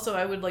 Oh. Also,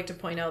 I would like to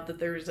point out that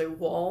there is a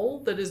wall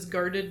that is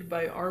guarded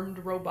by armed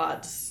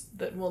robots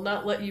that will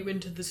not let you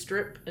into the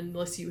strip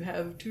unless you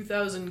have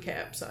 2,000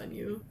 caps on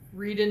you.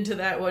 Read into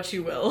that what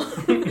you will.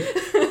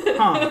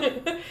 Huh.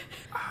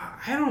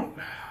 I don't...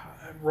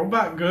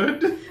 Robot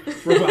good?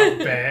 Robot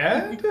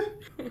bad?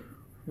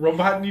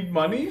 Robot need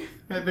money?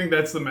 I think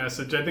that's the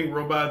message. I think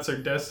robots are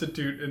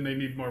destitute and they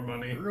need more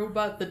money.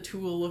 Robot, the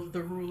tool of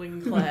the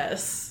ruling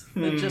class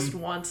that just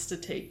wants to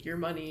take your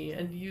money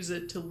and use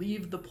it to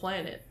leave the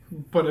planet.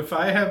 But if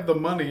I have the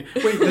money...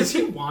 Wait, does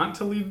he want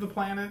to leave the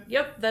planet?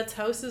 Yep, that's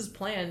House's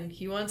plan.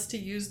 He wants to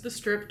use the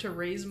strip to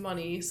raise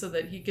money so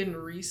that he can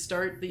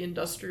restart the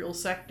industrial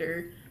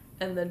sector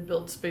and then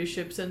build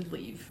spaceships and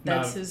leave.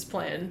 That's his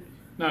plan.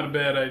 Not a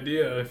bad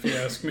idea, if you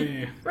ask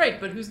me. Right,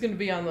 but who's going to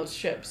be on those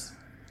ships?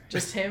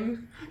 Just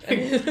him?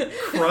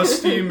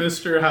 Crusty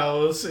Mr.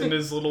 House in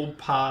his little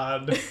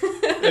pod.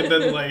 And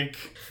then, like,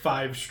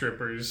 5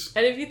 strippers.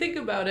 And if you think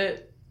about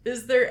it,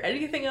 is there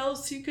anything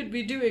else you could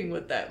be doing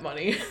with that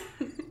money?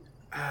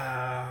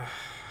 Well,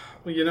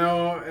 you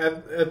know,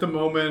 at the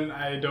moment,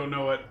 I don't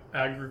know what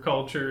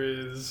agriculture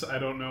is. I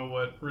don't know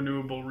what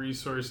renewable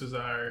resources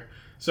are.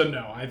 So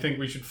no, I think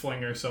we should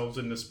fling ourselves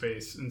into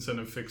space instead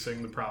of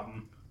fixing the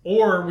problem.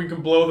 Or we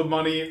could blow the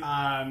money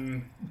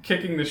on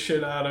kicking the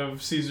shit out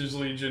of Caesar's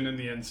Legion and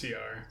the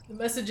NCR. The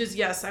message is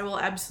yes, I will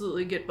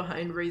absolutely get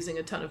behind raising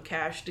a ton of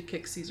cash to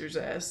kick Caesar's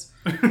ass.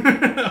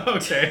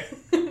 Okay.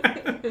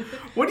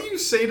 What do you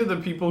say to the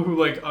people who,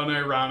 like,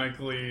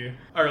 unironically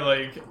are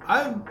like,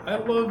 I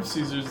love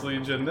Caesar's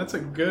Legion. That's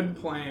a good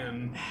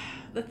plan.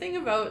 The thing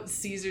about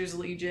Caesar's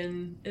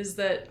Legion is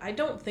that I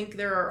don't think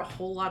there are a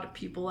whole lot of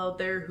people out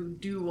there who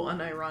do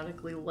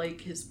unironically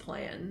like his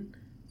plan.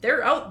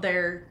 They're out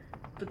there,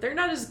 but they're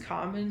not as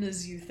common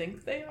as you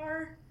think they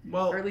are.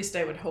 Well, or at least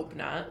I would hope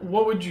not.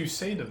 What would you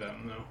say to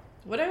them, though?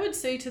 What I would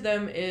say to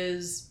them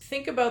is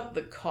think about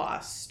the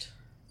cost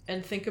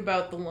and think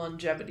about the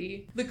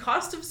longevity. The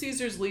cost of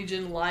Caesar's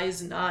Legion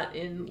lies not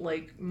in,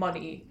 like,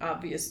 money,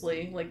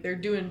 obviously. Like, they're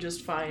doing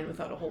just fine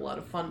without a whole lot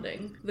of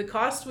funding. The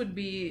cost would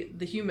be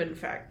the human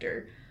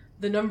factor.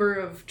 The number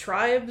of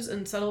tribes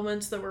and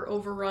settlements that were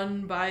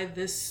overrun by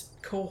this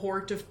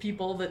cohort of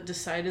people that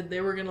decided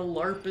they were going to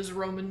LARP as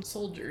Roman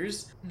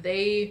soldiers.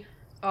 They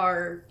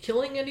are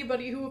killing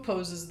anybody who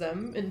opposes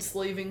them,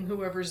 enslaving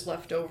whoever's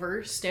left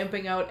over,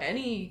 stamping out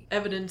any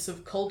evidence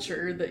of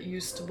culture that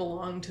used to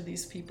belong to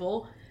these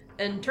people,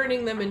 and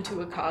turning them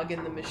into a cog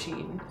in the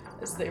machine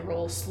as they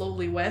roll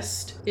slowly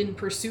west in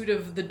pursuit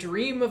of the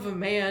dream of a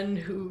man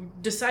who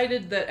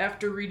decided that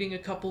after reading a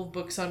couple of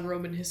books on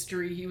Roman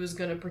history, he was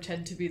going to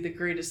pretend to be the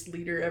greatest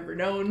leader ever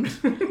known.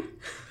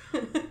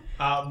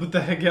 But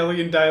the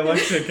Hegelian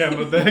dialectic,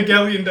 Emma. The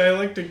Hegelian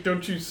dialectic,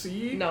 don't you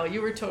see? No,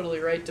 you were totally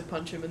right to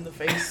punch him in the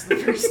face the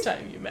first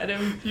time you met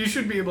him. You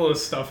should be able to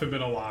stuff him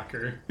in a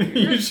locker.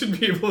 You should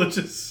be able to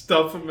just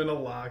stuff him in a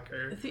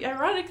locker. The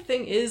ironic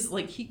thing is,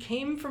 like, he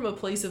came from a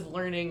place of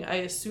learning. I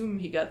assume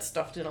he got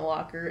stuffed in a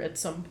locker at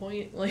some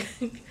point. Like...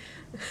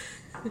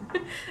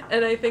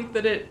 And I think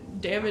that it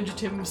damaged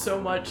him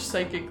so much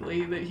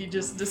psychically that he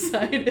just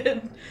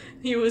decided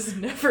he was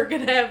never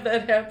gonna have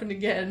that happen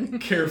again.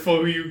 Careful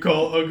who you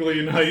call ugly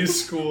in high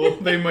school.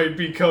 They might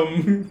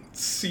become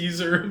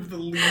Caesar of the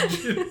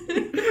Legion.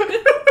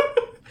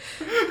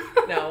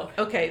 No.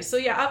 Okay, so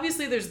yeah,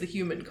 obviously there's the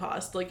human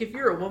cost. Like, if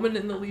you're a woman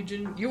in the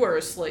Legion, you are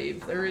a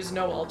slave. There is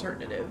no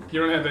alternative. You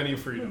don't have any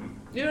freedom.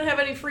 You don't have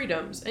any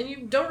freedoms. And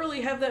you don't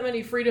really have that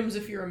many freedoms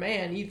if you're a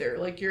man either.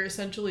 Like, you're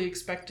essentially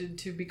expected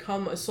to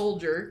become a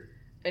soldier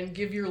and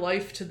give your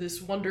life to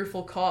this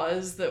wonderful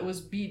cause that was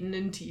beaten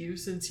into you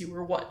since you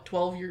were,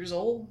 12 years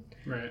old?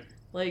 Right.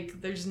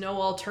 Like, there's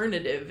no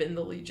alternative in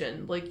the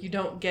Legion. Like, you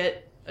don't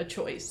get a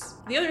choice.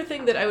 The other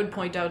thing that I would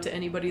point out to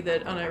anybody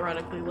that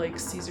unironically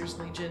likes Caesar's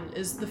Legion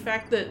is the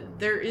fact that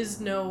there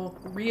is no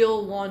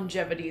real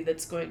longevity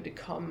that's going to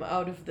come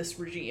out of this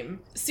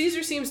regime.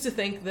 Caesar seems to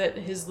think that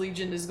his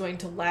Legion is going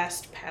to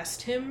last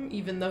past him,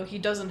 even though he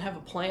doesn't have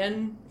a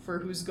plan for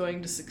who's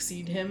going to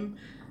succeed him.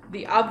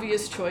 The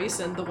obvious choice,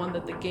 and the one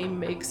that the game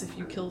makes if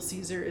you kill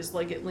Caesar, is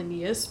Legate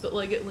Linnaeus, but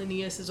Legate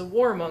Linnaeus is a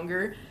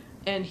warmonger,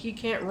 and he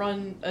can't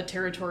run a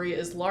territory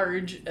as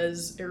large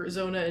as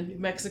Arizona and New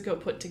Mexico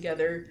put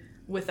together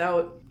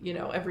without,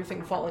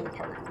 everything falling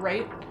apart,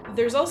 right?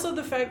 There's also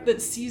the fact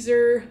that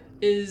Caesar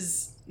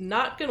is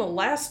not gonna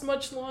last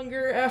much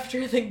longer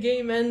after the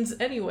game ends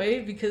anyway,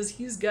 because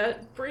he's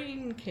got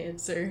brain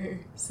cancer.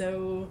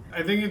 So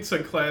I think it's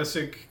a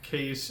classic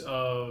case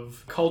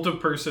of cult of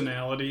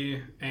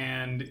personality,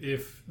 and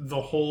if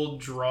the whole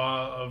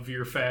draw of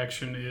your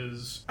faction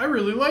is, I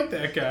really like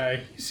that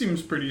guy, he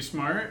seems pretty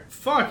smart,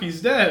 fuck,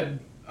 he's dead.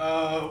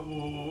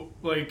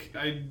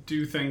 I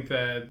do think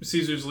that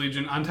Caesar's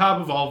Legion, on top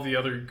of all the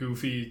other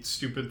goofy,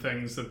 stupid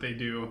things that they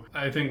do,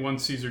 I think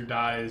once Caesar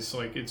dies,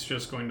 it's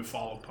just going to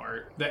fall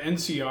apart. The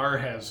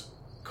NCR has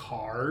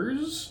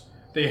cars.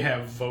 They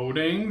have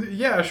voting.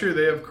 Yeah, sure,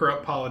 they have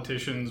corrupt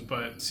politicians,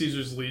 but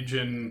Caesar's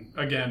Legion,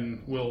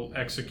 again, will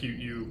execute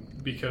you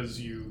because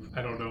you,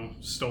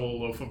 stole a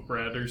loaf of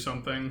bread or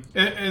something.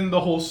 And the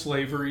whole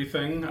slavery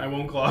thing, I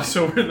won't gloss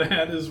over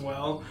that as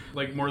well.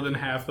 More than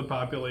half the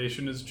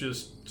population is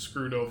just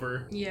screwed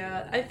over.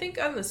 Yeah, I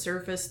think on the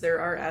surface there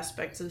are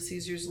aspects of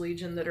Caesar's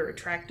Legion that are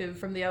attractive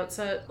from the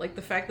outset. Like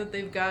the fact that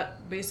they've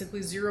got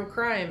basically zero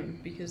crime,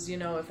 because,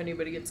 if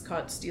anybody gets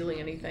caught stealing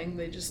anything,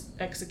 they just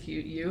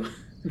execute you.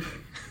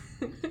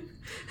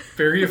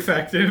 Very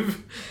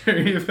effective.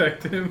 Very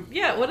effective.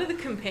 Yeah, one of the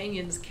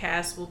companions,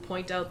 Cass, will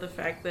point out the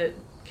fact that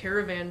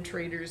caravan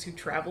traders who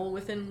travel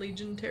within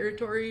Legion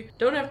territory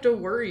don't have to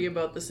worry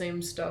about the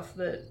same stuff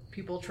that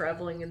people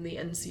traveling in the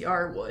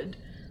NCR would.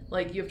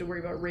 Like, you have to worry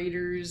about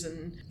raiders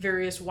and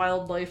various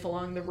wildlife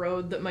along the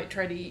road that might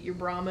try to eat your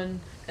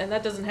Brahmin. And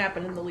that doesn't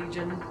happen in the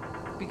Legion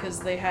because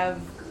they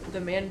have the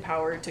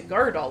manpower to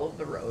guard all of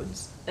the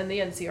roads. And the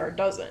NCR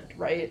doesn't,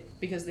 right?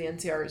 Because the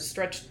NCR is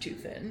stretched too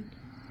thin.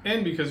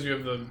 And because you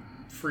have the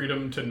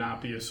freedom to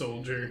not be a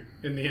soldier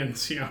in the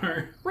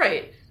NCR.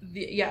 Right.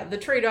 The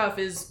trade-off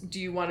is, do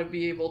you want to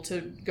be able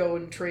to go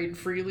and trade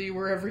freely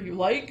wherever you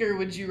like, or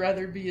would you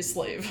rather be a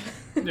slave?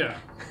 Yeah.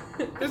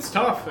 It's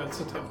tough. It's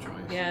a tough choice.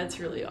 Yeah, it's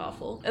really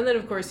awful. And then,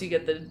 of course, you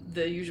get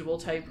the usual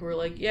type who are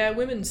like, yeah,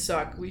 women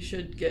suck. We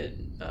should get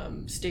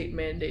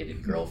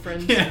state-mandated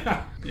girlfriends.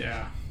 Yeah.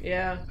 Yeah.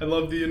 Yeah. I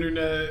love the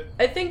internet.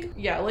 I think,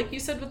 yeah, like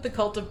you said with the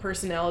cult of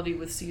personality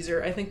with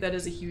Caesar, I think that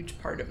is a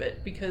huge part of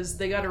it, because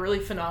they got a really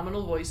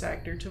phenomenal voice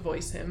actor to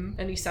voice him,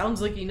 and he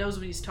sounds like he knows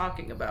what he's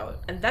talking about.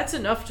 And that's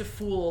enough to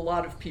fool a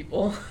lot of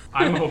people.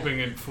 I'm hoping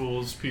it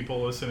fools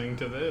people listening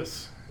to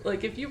this.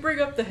 Like, if you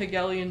bring up the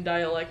Hegelian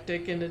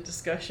dialectic in a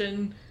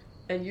discussion,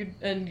 and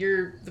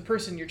the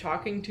person you're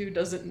talking to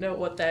doesn't know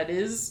what that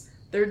is,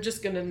 they're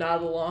just gonna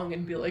nod along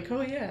and be like,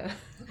 oh yeah.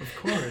 Of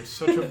course.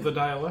 Such of the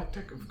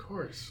dialectic, of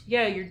course.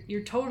 Yeah,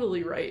 you're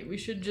totally right. We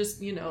should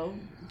just,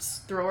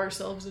 throw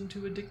ourselves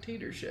into a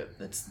dictatorship.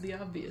 That's the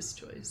obvious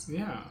choice.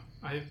 Yeah.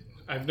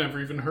 I've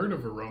never even heard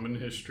of a Roman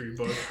history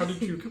book. How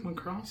did you come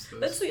across this?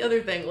 That's the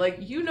other thing. Like,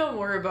 you know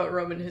more about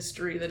Roman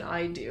history than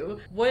I do.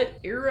 What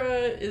era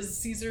is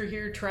Caesar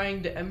here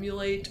trying to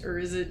emulate, or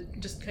is it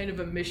just kind of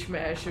a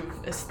mishmash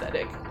of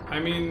aesthetic? I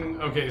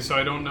mean, okay, so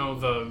I don't know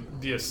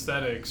the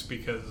aesthetics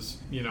because,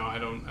 I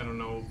don't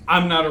know.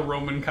 I'm not a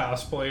Roman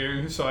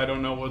cosplayer, so I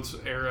don't know what's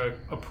era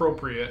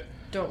appropriate.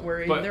 Don't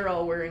worry, they're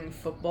all wearing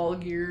football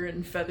gear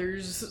and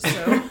feathers,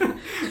 so...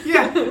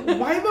 Yeah,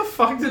 why the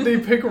fuck did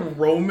they pick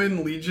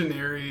Roman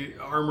legionary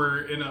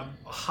armor in a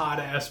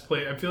hot-ass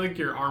place? I feel like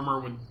your armor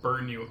would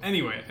burn you.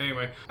 Anyway,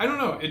 I don't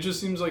know. It just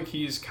seems like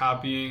he's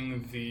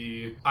copying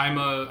the I'm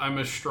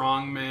a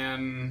strong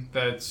man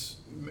that's,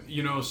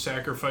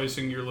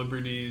 sacrificing your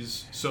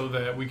liberties so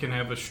that we can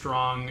have a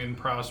strong and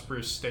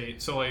prosperous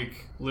state. So,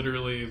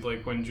 literally,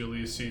 when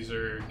Julius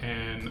Caesar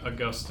and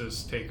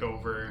Augustus take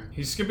over,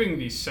 he's skipping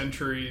the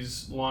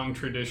centuries-long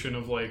tradition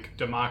of,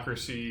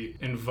 democracy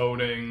and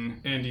voting,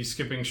 and he's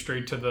skipping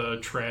straight to the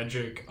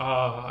tragic,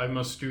 I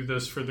must do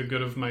this for the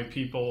good of my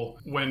people,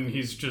 when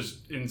he's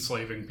just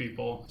enslaving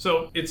people.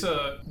 So, it's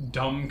a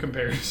dumb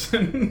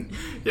comparison.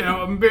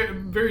 I'm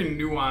very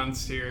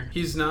nuanced here.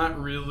 He's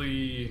not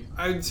really...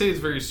 I'd say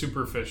it's very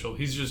superficial.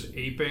 He's just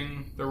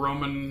aping the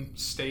Roman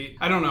state.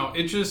 I don't know.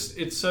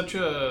 It's such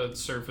a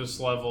surface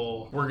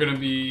level. We're going to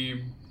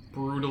be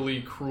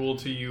brutally cruel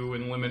to you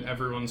and limit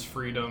everyone's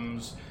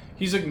freedoms.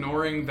 He's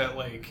ignoring that,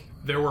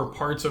 there were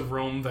parts of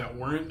Rome that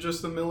weren't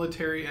just the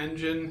military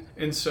engine.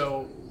 And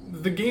so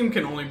the game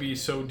can only be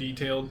so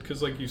detailed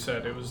because, like you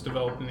said, it was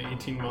developed in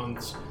 18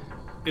 months.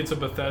 It's a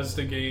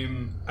Bethesda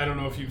game. I don't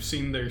know if you've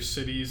seen their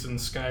cities in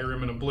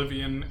Skyrim and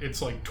Oblivion.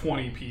 It's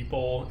 20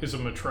 people is a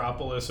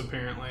metropolis,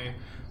 apparently.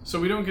 So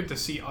we don't get to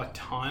see a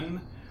ton,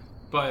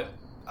 but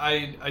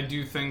I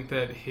do think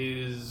that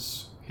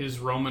his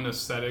Roman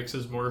aesthetics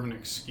is more of an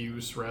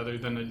excuse rather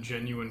than a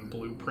genuine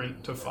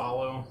blueprint to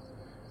follow.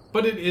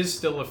 But it is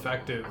still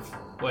effective.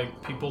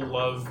 People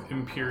love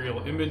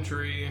imperial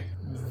imagery.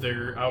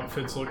 Their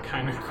outfits look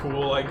kind of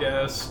cool, I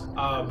guess.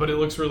 But it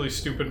looks really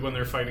stupid when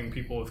they're fighting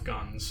people with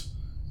guns.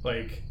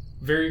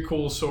 Very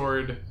cool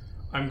sword.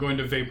 I'm going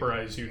to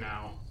vaporize you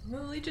now.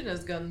 Well, the Legion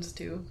has guns,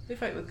 too. They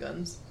fight with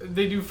guns.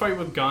 They do fight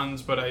with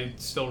guns, but I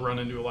still run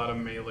into a lot of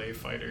melee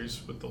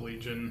fighters with the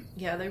Legion.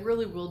 Yeah, they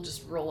really will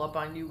just roll up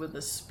on you with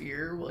a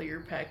spear while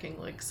you're packing,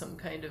 some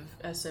kind of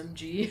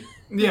SMG.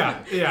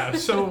 Yeah.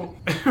 So,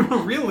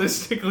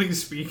 realistically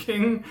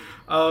speaking,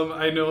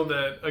 I know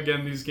that,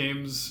 again, these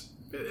games...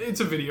 It's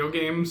a video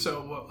game,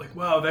 so,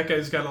 wow, that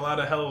guy's got a lot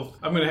of health.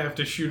 I'm going to have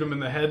to shoot him in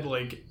the head,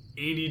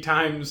 80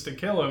 times to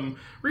kill him.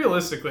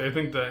 Realistically, I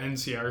think the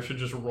NCR should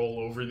just roll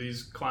over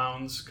these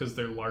clowns because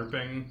they're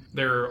LARPing.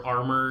 Their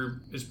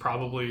armor is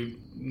probably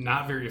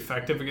not very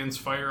effective against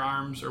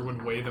firearms or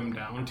would weigh them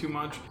down too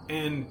much.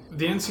 And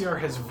the NCR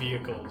has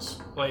vehicles.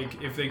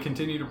 If they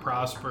continue to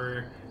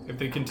prosper, if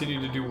they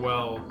continue to do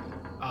well,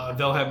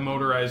 they'll have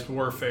motorized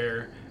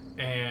warfare.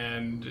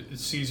 And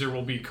Caesar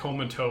will be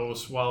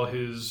comatose while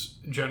his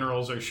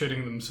generals are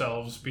shitting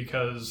themselves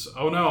because,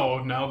 oh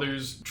no, now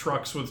there's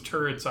trucks with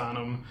turrets on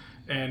them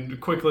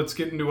and quick, let's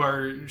get into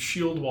our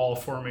shield wall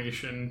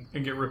formation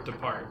and get ripped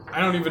apart.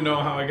 I don't even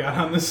know how I got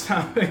on this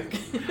topic.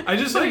 I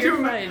just like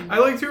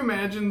to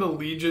imagine the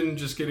Legion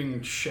just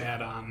getting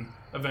shat on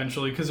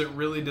eventually, because it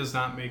really does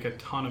not make a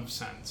ton of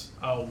sense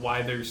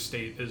why their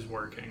state is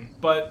working.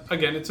 But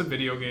again, it's a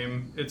video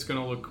game. It's going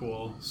to look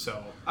cool.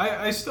 So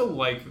I still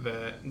like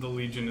that the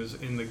Legion is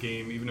in the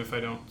game, even if I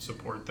don't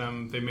support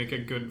them. They make a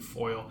good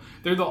foil.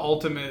 They're the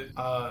ultimate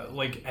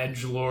like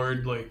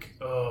edgelord, like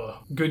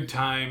good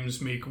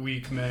times make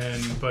weak men,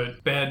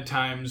 but bad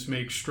times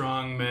make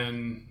strong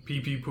men. Pee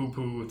pee poo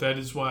poo. That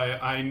is why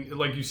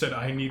like you said,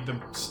 I need the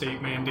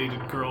state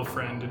mandated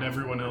girlfriend and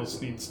everyone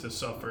else needs to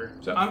suffer.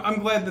 So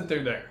I'm glad that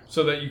they're there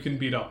so that you can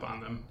beat up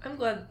on them. I'm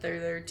glad that they're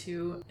there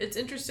too. It's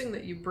interesting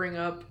that you bring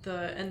up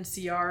the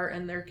NCR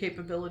and their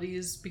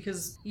capabilities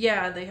because,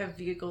 yeah, they have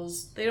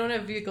vehicles. They don't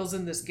have vehicles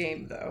in this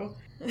game, though.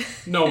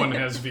 No one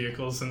has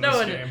vehicles in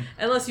this game.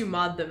 Unless you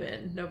mod them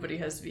in. Nobody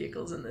has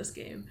vehicles in this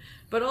game.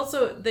 But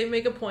also, they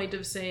make a point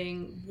of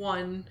saying,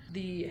 one,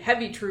 the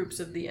heavy troops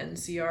of the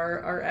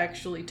NCR are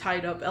actually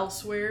tied up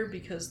elsewhere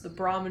because the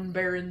Brahmin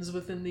barons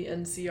within the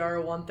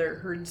NCR want their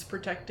herds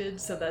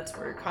protected, so that's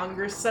where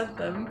Congress sent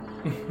them.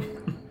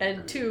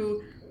 And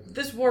two,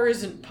 this war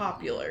isn't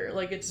popular.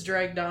 Like, it's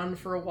dragged on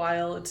for a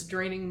while. It's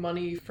draining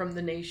money from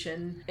the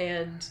nation.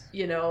 And,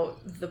 you know,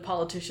 the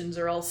politicians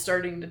are all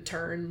starting to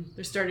turn.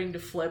 They're starting to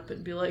flip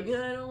and be like,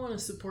 I don't want to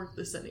support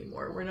this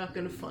anymore. We're not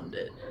going to fund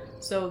it.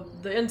 So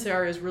the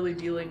NCR is really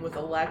dealing with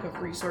a lack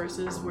of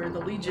resources where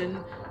the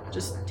Legion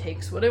just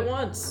takes what it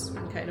wants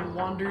and kind of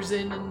wanders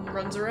in and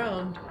runs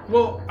around.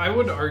 Well, I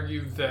would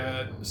argue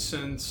that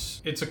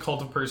since it's a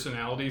cult of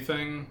personality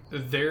thing,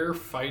 they're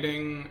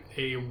fighting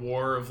a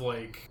war of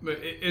like,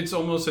 it's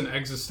almost an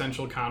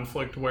existential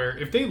conflict where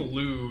if they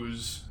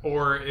lose,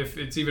 or if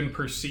it's even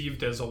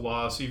perceived as a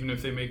loss, even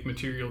if they make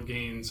material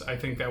gains, I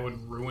think that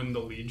would ruin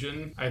the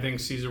Legion. I think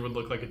Caesar would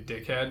look like a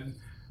dickhead.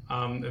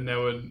 And that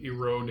would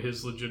erode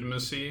his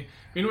legitimacy.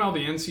 Meanwhile,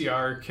 the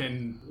NCR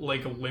can,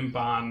 like, limp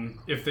on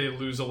if they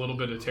lose a little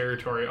bit of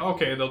territory.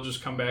 Okay, they'll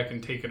just come back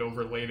and take it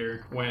over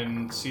later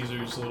when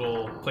Caesar's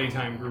little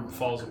playtime group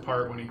falls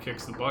apart when he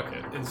kicks the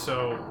bucket. And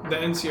so the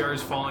NCR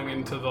is falling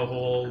into the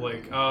whole,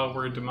 like,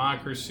 we're a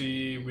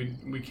democracy,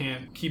 we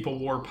can't keep a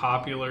war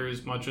popular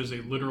as much as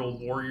a literal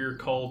warrior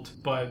cult,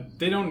 but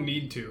they don't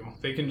need to.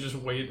 They can just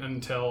wait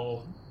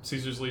until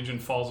Caesar's Legion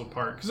falls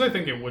apart, because I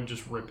think it would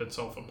just rip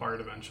itself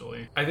apart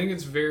eventually. I think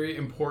it's very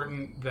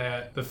important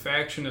that the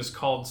faction is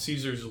called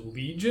Caesar's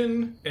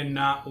Legion and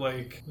not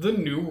like the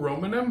new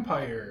Roman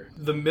Empire.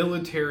 The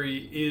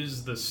military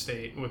is the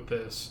state with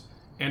this,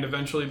 and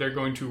eventually they're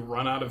going to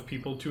run out of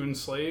people to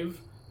enslave,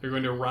 they're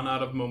going to run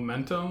out of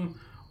momentum,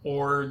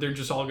 or they're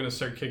just all going to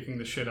start kicking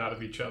the shit out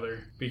of each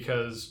other.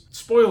 Because,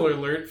 spoiler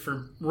alert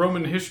for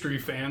Roman history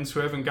fans who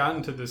haven't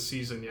gotten to this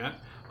season yet,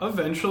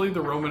 eventually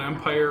the Roman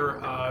Empire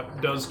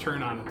does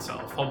turn on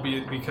itself,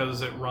 albeit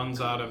because it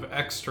runs out of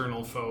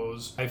external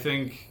foes. I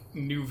think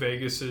New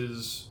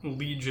Vegas's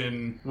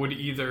Legion would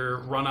either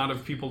run out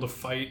of people to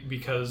fight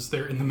because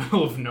they're in the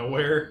middle of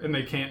nowhere and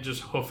they can't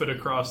just hoof it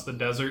across the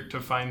desert to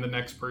find the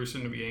next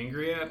person to be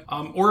angry at,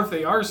 or if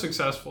they are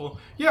successful,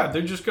 yeah,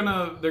 they're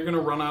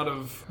gonna run out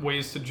of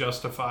ways to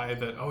justify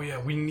that. Oh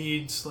yeah, we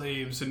need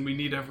slaves and we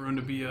need everyone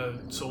to be a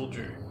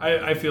soldier.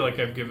 I feel like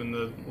I've given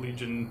the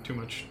Legion too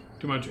much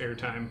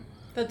airtime.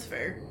 That's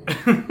fair.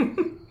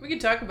 We could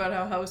talk about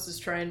how House is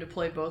trying to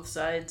play both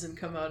sides and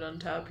come out on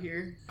top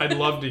here. I'd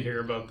love to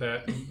hear about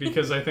that,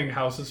 because I think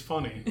House is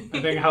funny.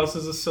 I think House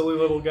is a silly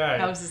little guy.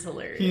 House is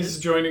hilarious. He's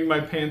joining my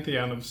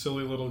pantheon of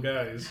silly little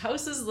guys.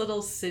 House's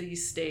little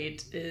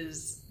city-state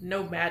is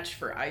no match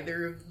for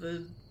either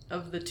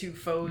of the two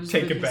foes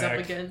that he's up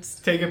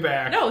against. Take it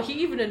back. No, he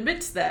even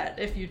admits that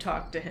if you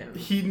talk to him.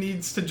 He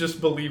needs to just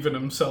believe in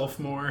himself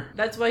more.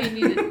 That's why he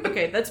needed...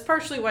 Okay, that's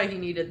partially why he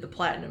needed the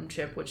platinum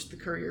chip, which the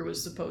Courier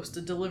was supposed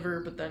to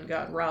deliver, but then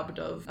got robbed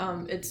of.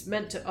 It's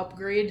meant to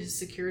upgrade his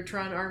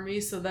Securitron army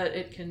so that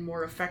it can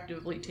more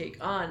effectively take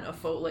on a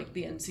foe like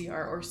the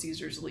NCR or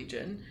Caesar's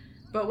Legion.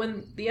 But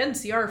when the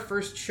NCR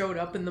first showed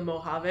up in the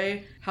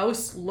Mojave,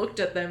 House looked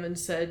at them and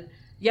said,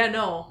 yeah,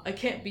 no, I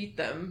can't beat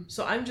them,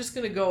 so I'm just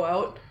gonna go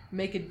out,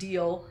 make a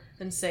deal,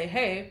 and say,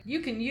 hey, you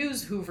can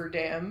use Hoover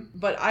Dam,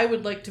 but I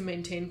would like to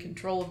maintain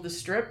control of the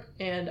strip,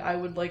 and I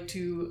would like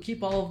to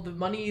keep all of the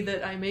money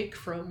that I make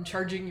from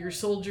charging your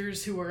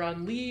soldiers who are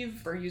on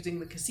leave or using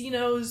the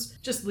casinos.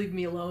 Just leave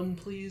me alone,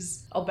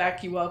 please. I'll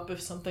back you up if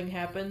something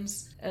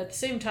happens. And at the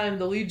same time,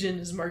 the Legion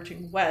is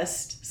marching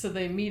west, so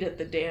they meet at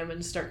the dam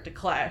and start to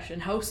clash,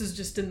 and House is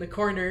just in the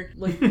corner,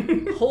 like,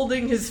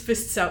 holding his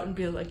fists out and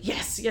being like,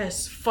 yes,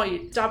 yes,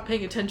 fight. Stop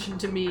paying attention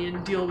to me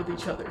and deal with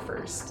each other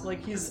first.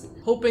 Like, he's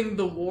hoping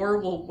the war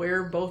will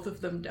wear both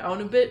of them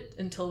down a bit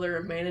until they're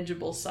a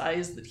manageable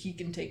size that he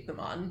can take them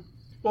on.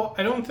 Well,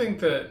 I don't think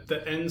that the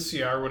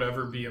NCR would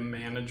ever be a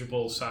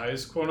manageable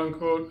size, quote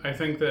unquote. I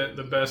think that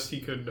the best he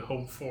could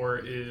hope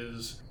for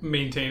is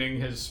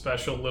maintaining his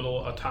special little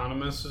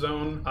autonomous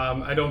zone.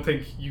 I don't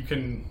think you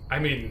can. I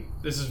mean,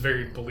 this is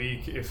very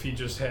bleak if he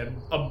just had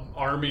an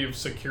army of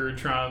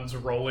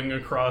Securitrons rolling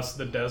across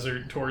the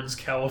desert towards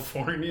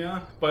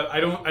California. But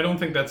I don't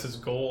think that's his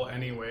goal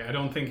anyway. I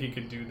don't think he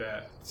could do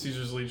that.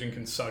 Caesar's Legion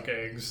can suck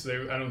eggs.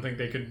 I don't think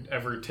they could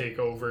ever take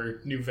over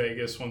New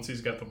Vegas once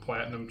he's got the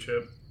platinum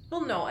chip.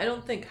 Well, no, I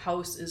don't think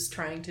House is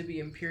trying to be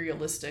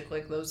imperialistic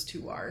like those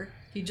two are.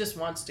 He just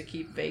wants to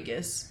keep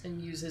Vegas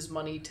and use his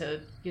money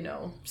to,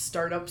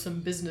 start up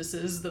some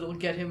businesses that'll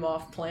get him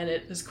off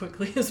planet as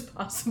quickly as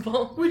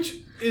possible. Which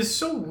is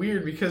so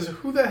weird because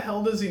who the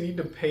hell does he need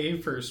to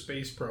pay for a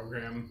space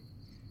program?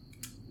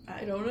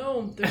 I don't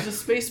know. There's a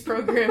space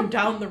program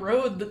down the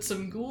road that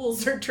some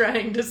ghouls are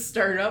trying to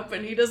start up,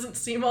 and he doesn't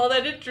seem all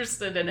that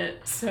interested in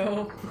it,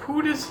 so...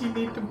 Who does he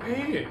need to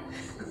pay?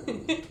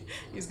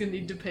 He's gonna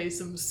need to pay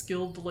some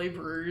skilled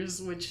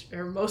laborers, which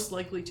are most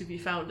likely to be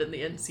found in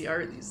the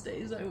NCR these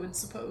days, I would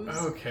suppose.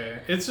 Okay.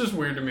 It's just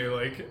weird to me,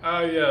 like,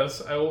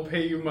 yes, I will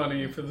pay you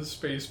money for the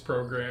space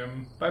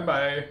program.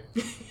 Bye-bye.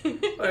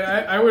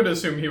 I would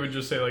assume he would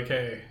just say, like,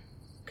 hey,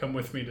 come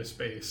with me to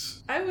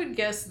space. I would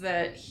guess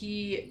that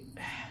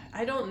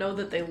I don't know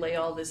that they lay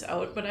all this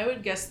out, but I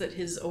would guess that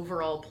his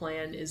overall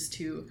plan is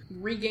to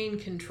regain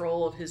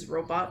control of his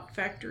robot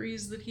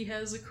factories that he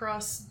has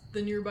across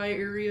the nearby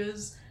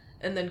areas,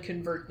 and then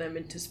convert them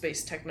into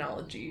space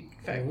technology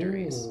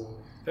factories. Ooh,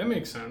 that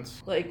makes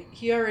sense. Like,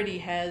 he already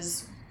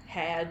has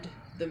had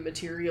the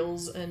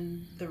materials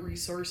and the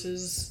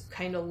resources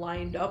kind of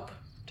lined up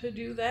to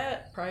do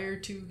that prior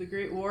to the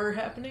Great War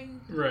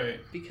happening. Right.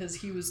 Because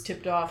he was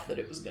tipped off that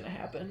it was going to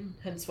happen,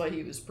 hence why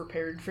he was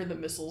prepared for the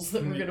missiles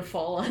that were going to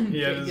fall on Vegas.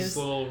 He had his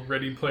little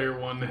Ready Player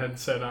One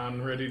headset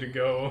on, ready to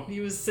go.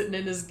 He was sitting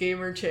in his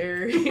gamer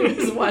chair, he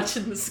was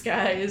watching the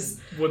skies.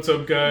 What's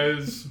up,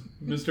 guys?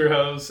 Mr.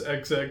 House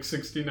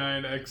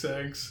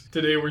XX69XX.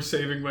 Today we're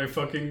saving my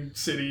fucking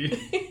city.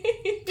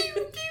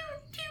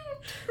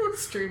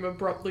 Stream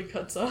abruptly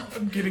cuts off.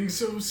 I'm getting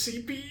so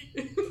seepy.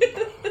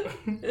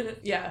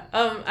 Yeah,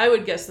 I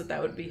would guess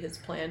that would be his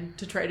plan,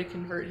 to try to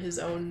convert his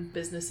own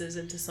businesses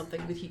into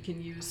something that he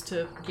can use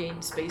to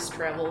gain space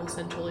travel,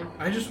 essentially.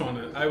 I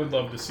would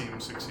love to see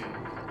him succeed.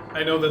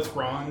 I know that's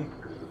wrong,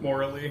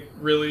 morally.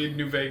 Really,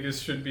 New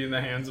Vegas should be in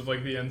the hands of,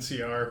 like, the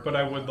NCR, but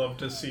I would love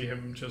to see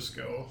him just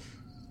go,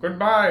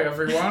 goodbye,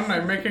 everyone,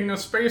 I'm making a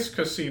space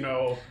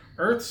casino.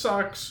 Earth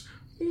sucks.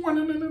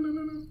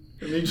 And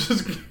he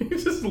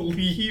just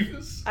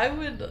leaves. I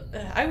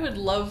would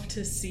love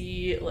to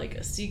see, like,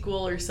 a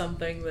sequel or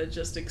something that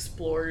just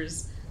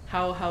explores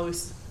how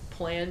House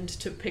planned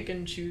to pick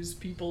and choose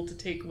people to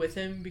take with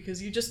him,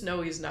 because you just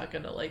know he's not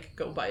gonna, like,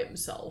 go by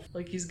himself.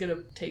 Like, he's gonna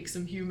take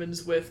some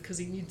humans with because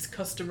he needs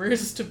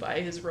customers to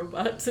buy his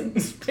robots in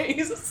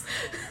space.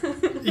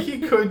 He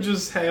could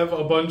just have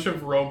a bunch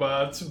of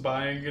robots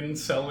buying and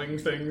selling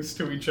things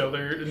to each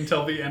other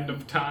until the end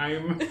of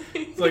time.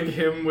 It's like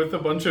him with a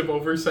bunch of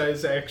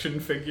oversized action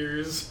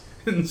figures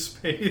in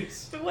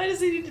space. But why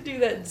does he need to do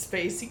that in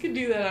space? He could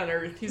do that on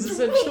Earth. He's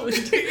essentially...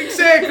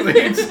 Exactly.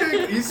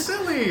 He's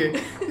silly.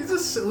 He's a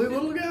silly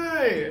little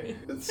guy.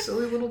 With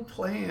silly little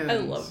plans. I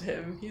love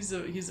him. He's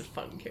a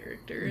fun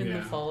character in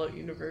the Fallout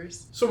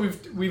universe. So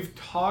we've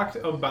talked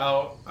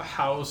about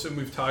House and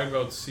we've talked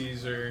about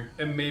Caesar,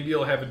 and maybe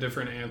you'll have a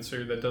different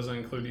answer that doesn't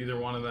include either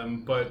one of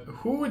them, but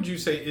who would you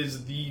say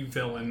is the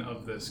villain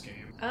of this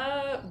game?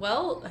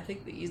 Well, I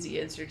think the easy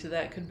answer to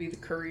that could be the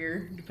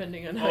Courier,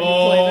 depending on how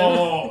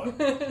you play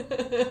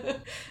them.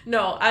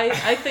 No,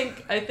 I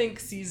think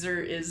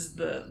Caesar is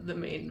the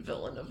main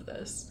villain of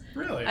this.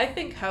 Really? I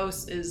think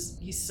House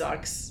he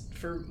sucks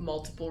for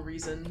multiple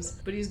reasons,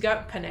 but he's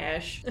got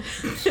panache.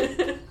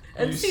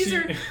 And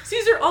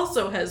Caesar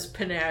also has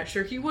panache,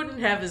 or he wouldn't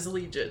have his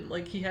legion.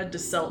 Like, he had to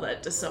sell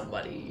that to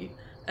somebody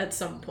at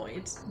some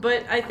point.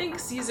 But I think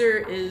Caesar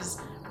is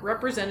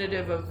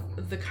representative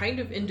of the kind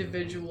of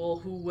individual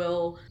who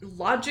will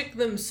logic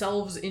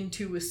themselves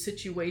into a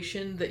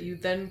situation that you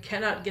then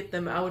cannot get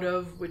them out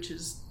of, which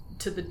is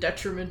to the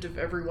detriment of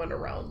everyone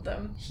around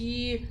them.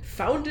 He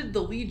founded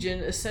the Legion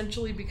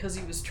essentially because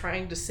he was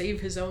trying to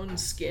save his own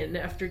skin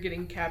after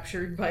getting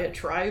captured by a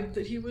tribe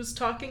that he was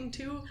talking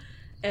to,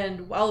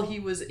 and while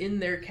he was in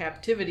their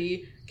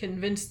captivity,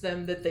 convinced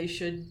them that they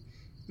should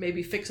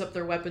maybe fix up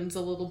their weapons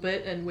a little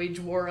bit and wage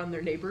war on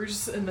their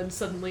neighbors, and then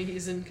suddenly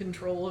he's in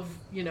control of,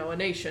 a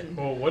nation.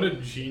 Oh, what a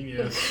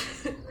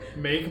genius.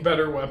 Make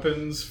better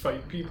weapons,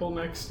 fight people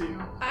next to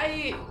you.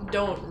 I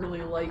don't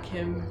really like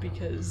him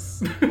because,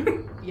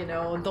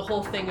 the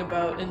whole thing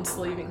about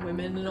enslaving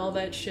women and all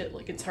that shit,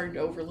 like, it's hard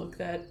to overlook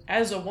that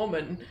as a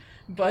woman,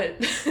 but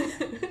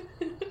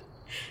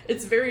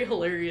it's very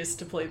hilarious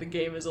to play the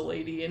game as a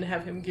lady and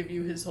have him give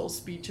you his whole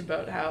speech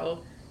about how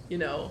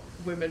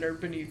women are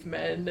beneath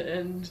men,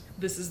 and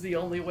this is the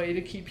only way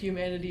to keep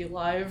humanity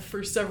alive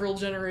for several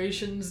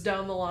generations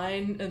down the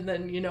line, and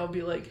then,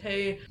 be like,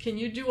 hey, can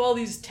you do all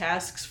these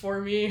tasks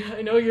for me?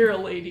 I know you're a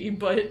lady,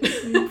 but...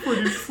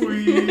 Pretty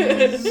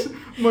please.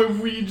 My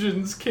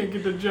Ouijans can't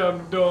get the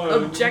job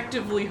done.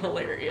 Objectively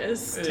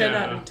hilarious. 10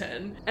 out of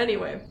 10.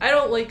 Anyway, I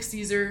don't like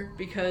Caesar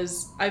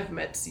because I've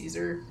met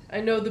Caesar.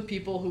 I know the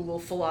people who will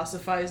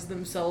philosophize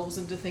themselves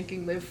into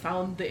thinking they've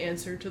found the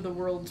answer to the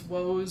world's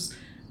woes,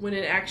 when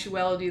in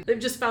actuality, they've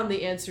just found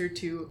the answer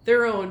to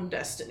their own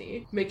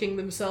destiny, making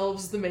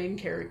themselves the main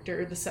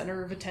character, the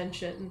center of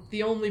attention,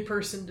 the only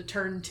person to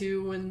turn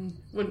to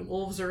when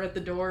wolves are at the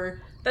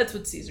door. That's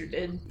what Caesar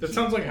did. That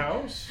sounds like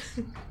House.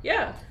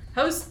 Yeah,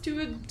 House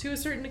to a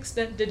certain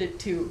extent did it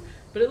too.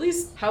 But at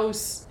least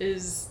House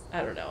is,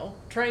 I don't know,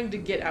 trying to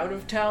get out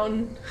of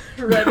town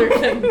rather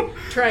than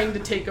trying to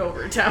take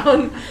over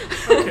town.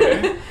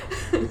 Okay.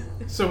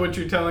 So what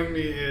you're telling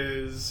me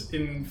is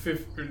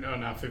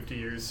not 50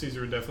 years,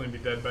 Caesar would definitely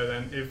be dead by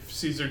then. If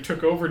Caesar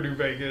took over New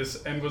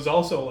Vegas and was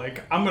also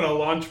like, I'm going to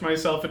launch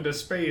myself into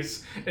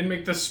space and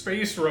make the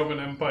space Roman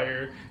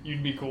Empire,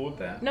 you'd be cool with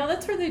that? No,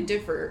 that's where they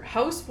differ.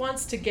 House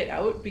wants to get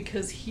out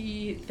because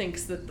he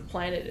thinks that the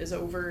planet is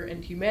over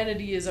and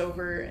humanity is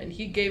over, and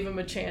he gave him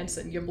a chance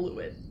and you blew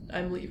it.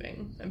 I'm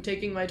leaving. I'm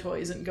taking my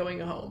toys and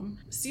going home.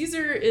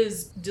 Caesar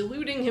is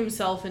deluding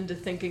himself into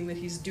thinking that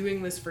he's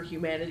doing this for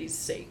humanity's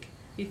sake.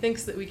 He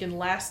thinks that we can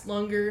last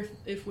longer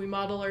if we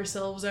model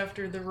ourselves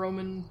after the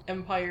Roman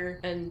Empire,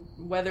 and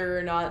whether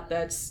or not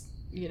that's,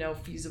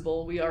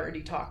 feasible, we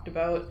already talked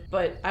about.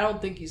 But I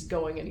don't think he's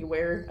going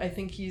anywhere. I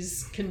think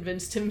he's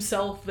convinced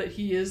himself that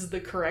he is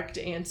the correct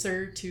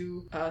answer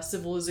to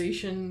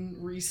civilization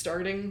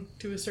restarting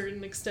to a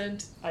certain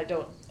extent. I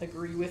don't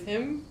agree with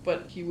him,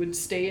 but he would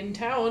stay in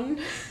town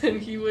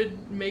and he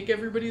would make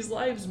everybody's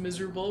lives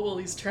miserable while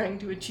he's trying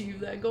to achieve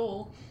that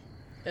goal.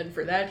 And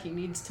for that, he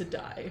needs to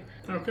die.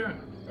 Okay.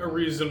 A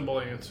reasonable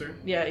answer.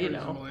 Yeah,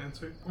 Reasonable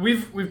answer.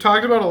 We've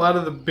talked about a lot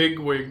of the big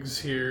wigs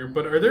here,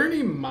 but are there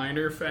any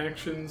minor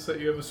factions that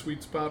you have a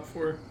sweet spot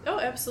for? Oh,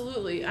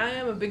 absolutely. I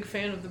am a big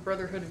fan of the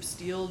Brotherhood of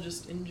Steel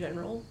just in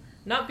general.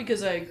 Not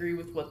because I agree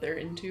with what they're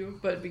into,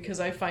 but because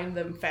I find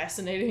them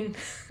fascinating.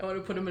 I want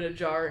to put them in a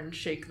jar and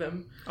shake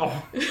them.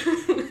 Oh,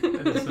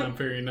 that is not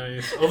very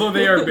nice. Although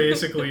they are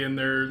basically in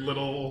their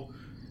little...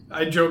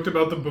 I joked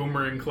about the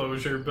boomer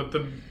enclosure, but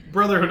the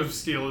Brotherhood of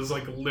Steel is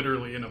like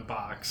literally in a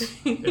box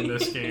in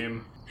this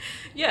game.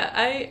 Yeah,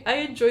 I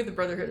enjoy the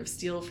Brotherhood of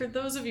Steel. For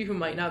those of you who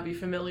might not be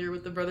familiar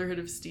with the Brotherhood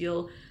of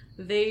Steel,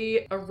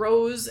 they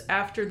arose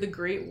after the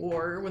Great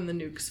War when the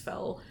nukes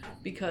fell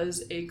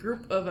because a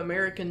group of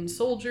American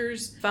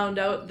soldiers found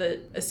out that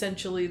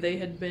essentially they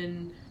had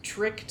been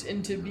tricked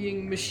into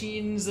being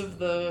machines of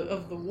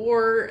the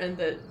war, and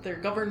that their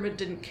government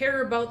didn't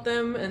care about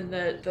them, and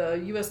that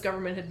the US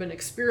government had been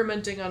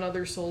experimenting on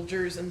other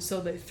soldiers, and so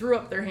they threw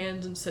up their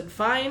hands and said,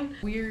 fine,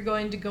 we're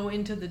going to go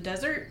into the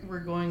desert, we're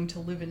going to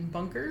live in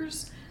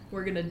bunkers,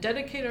 we're going to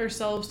dedicate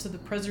ourselves to the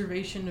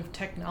preservation of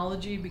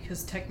technology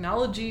because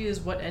technology is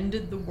what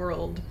ended the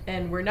world,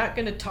 and we're not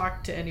going to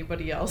talk to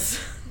anybody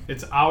else.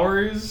 It's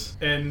ours,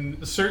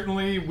 and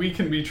certainly we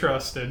can be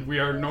trusted. We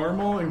are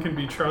normal and can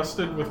be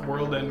trusted with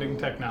world-ending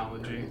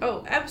technology.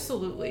 Oh,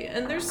 absolutely.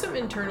 And there's some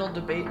internal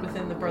debate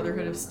within the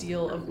Brotherhood of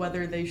Steel of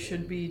whether they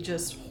should be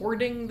just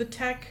hoarding the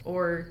tech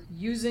or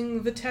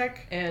using the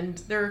tech. And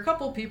there are a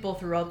couple people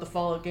throughout the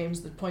Fallout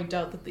games that point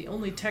out that the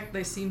only tech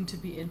they seem to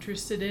be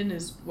interested in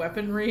is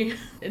weaponry.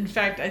 In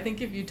fact, I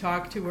think if you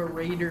talk to a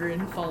raider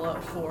in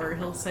Fallout 4,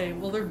 he'll say,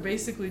 well, they're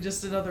basically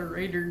just another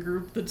raider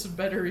group that's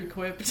better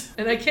equipped.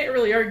 And I can't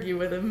really argue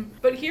with him.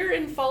 But here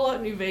in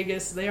Fallout New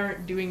Vegas, they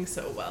aren't doing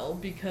so well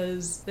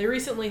because they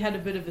recently had a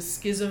bit of a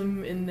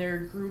schism in their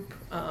group.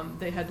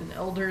 They had an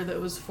elder that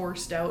was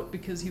forced out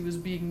because he was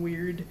being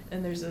weird,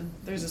 and there's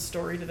a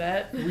story to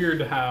that.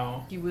 Weird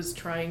how? He was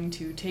trying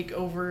to take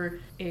over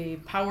a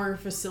power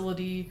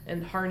facility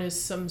and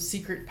harness some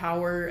secret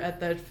power at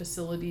that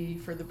facility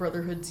for the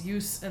Brotherhood's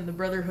use, and the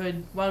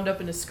Brotherhood wound up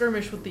in a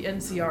skirmish with the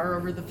NCR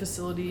over the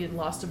facility and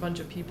lost a bunch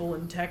of people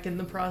and tech in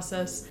the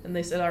process, and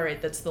they said, all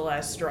right, that's the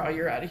last straw,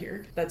 you're out of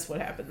here. That's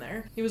what happened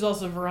there. He was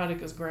also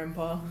Veronica's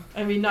grandpa.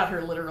 I mean, not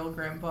her literal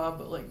grandpa,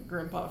 but like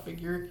grandpa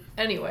figure.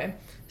 Anyway,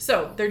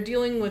 so they're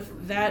dealing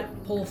with that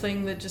whole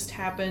thing that just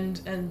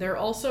happened, and they're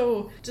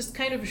also just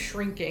kind of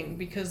shrinking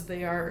because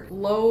they are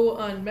low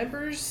on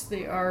members,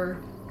 they are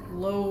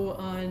low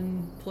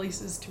on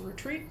places to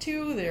retreat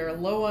to, they are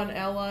low on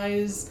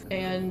allies,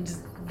 and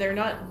they're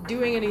not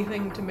doing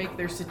anything to make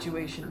their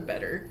situation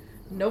better.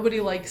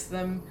 Nobody likes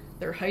them.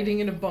 They're hiding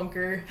in a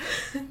bunker.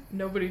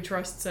 Nobody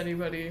trusts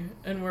anybody,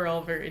 and we're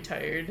all very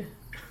tired.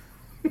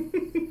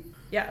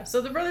 Yeah,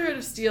 so the Brotherhood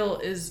of Steel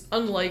is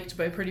unliked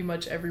by pretty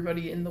much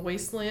everybody in the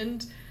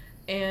Wasteland,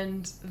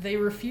 and they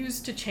refuse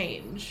to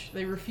change.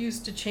 They refuse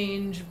to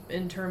change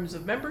in terms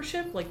of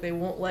membership, like they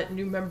won't let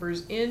new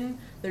members in.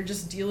 They're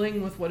just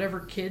dealing with whatever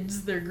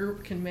kids their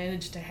group can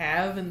manage to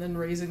have and then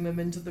raising them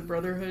into the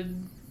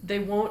Brotherhood. They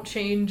won't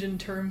change in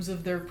terms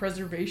of their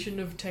preservation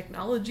of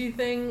technology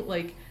thing,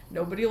 like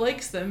nobody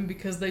likes them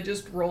because they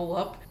just roll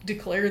up,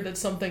 declare that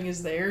something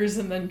is theirs,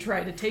 and then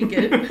try to take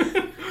it.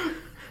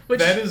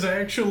 That is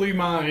actually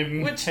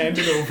mine. Hand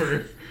it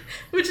over.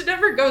 Which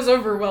never goes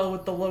over well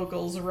with the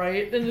locals,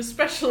 right? And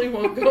especially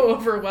won't go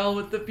over well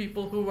with the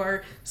people who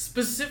are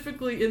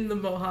specifically in the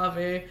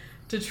Mojave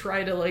to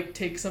try to, like,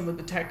 take some of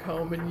the tech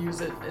home and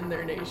use it in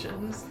their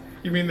nations.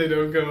 You mean they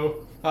don't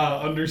go,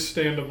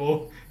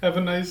 understandable. Have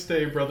a nice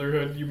day,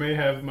 Brotherhood. You may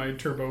have my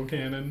turbo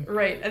cannon.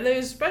 Right, and they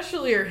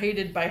especially are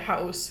hated by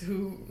House,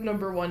 who,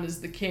 number one,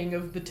 is the king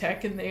of the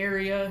tech in the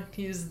area.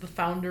 He is the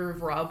founder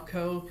of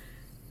Robco.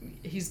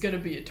 He's gonna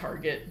be a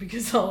target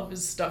because all of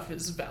his stuff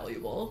is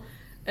valuable.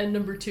 And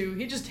number two,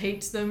 he just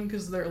hates them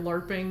because they're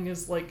LARPing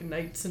as, like,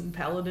 knights and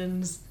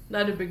paladins.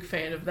 Not a big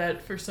fan of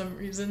that for some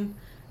reason.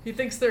 He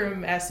thinks they're a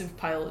massive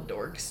pile of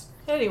dorks.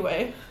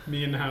 Anyway.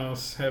 Me and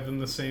House having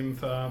the same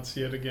thoughts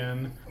yet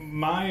again.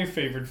 My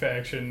favorite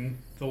faction,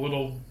 the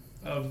little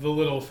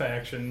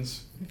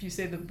factions. If you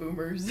say the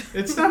boomers.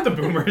 It's not the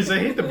boomers. I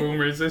hate the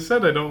boomers. I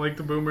said I don't like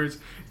the boomers.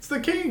 It's the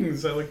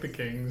kings. I like the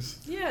kings.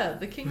 Yeah,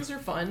 the kings are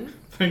fun.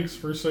 Thanks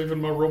for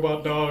saving my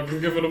robot dog and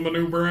giving him a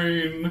new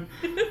brain.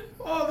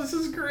 Oh, this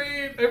is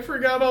great. I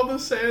forgot all the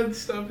sad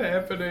stuff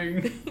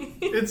happening.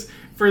 It's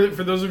for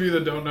those of you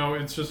that don't know,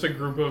 it's just a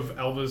group of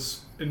Elvis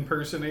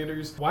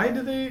impersonators. Why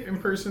do they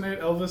impersonate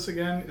Elvis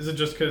again? Is it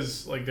just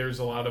because, like, there's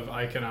a lot of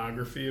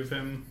iconography of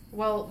him?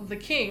 Well, the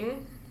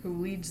king, who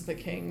leads the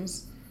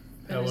kings...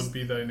 Hallowed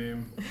be thy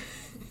name.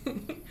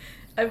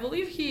 I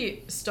believe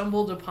he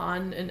stumbled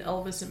upon an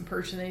Elvis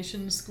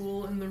impersonation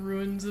school in the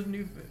ruins of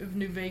New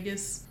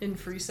Vegas in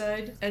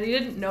Freeside, and he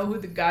didn't know who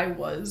the guy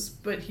was,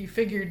 but he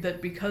figured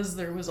that because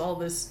there was all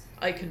this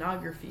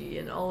iconography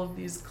and all of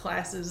these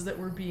classes that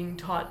were being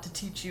taught to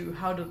teach you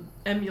how to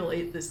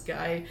emulate this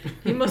guy,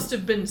 he must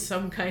have been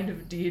some kind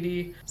of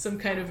deity, some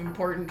kind of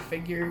important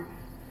figure.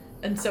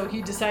 And so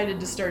he decided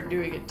to start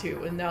doing it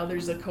too, and now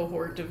there's a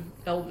cohort of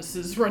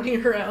Elvises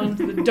running around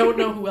that don't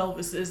know who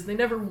Elvis is. They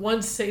never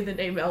once say the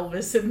name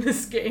Elvis in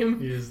this game.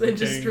 They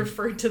just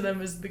refer to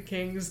them as the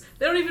kings.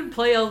 They don't even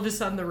play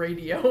Elvis on the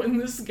radio in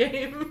this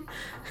game.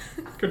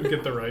 Couldn't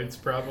get the rights,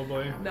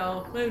 probably.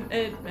 No,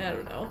 I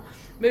don't know.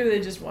 Maybe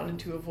they just wanted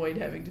to avoid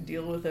having to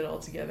deal with it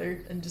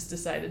altogether and just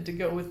decided to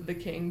go with the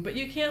king. But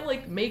you can't,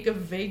 like, make a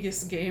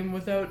Vegas game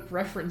without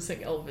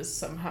referencing Elvis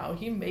somehow.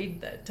 He made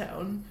that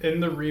town.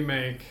 In the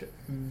remake,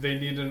 they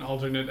need an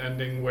alternate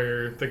ending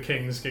where the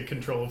kings get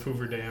control of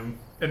Hoover Dam,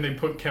 and they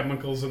put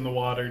chemicals in the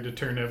water to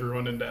turn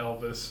everyone into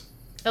Elvis.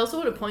 I also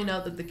want to point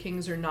out that the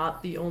Kings are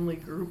not the only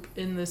group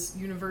in this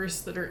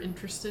universe that are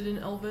interested in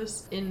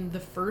Elvis. In the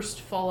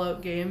first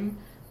Fallout game,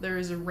 there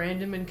is a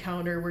random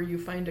encounter where you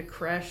find a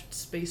crashed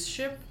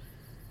spaceship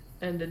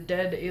and a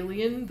dead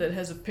alien that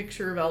has a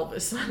picture of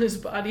Elvis on his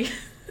body.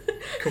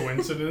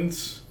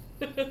 Coincidence?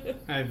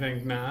 I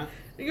think not.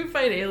 You can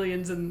find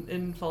aliens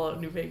in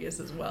Fallout New Vegas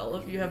as well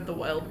if you have the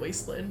Wild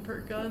Wasteland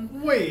perk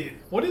on. Wait,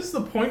 what is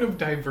the point of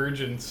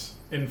divergence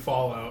in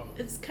Fallout?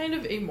 It's kind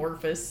of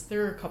amorphous.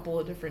 There are a couple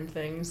of different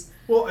things.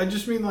 Well, I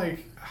just mean,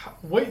 like,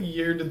 what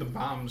year did the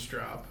bombs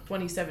drop?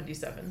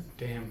 2077.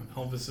 Damn,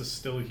 Elvis is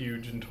still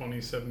huge in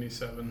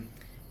 2077.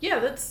 Yeah,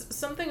 that's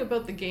something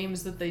about the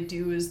games that they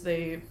do is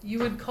you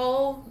would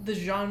call the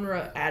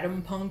genre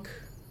atom punk,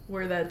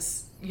 where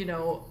that's, you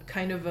know,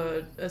 kind of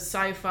a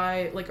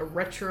sci-fi, like a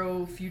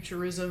retro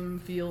futurism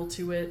feel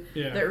to it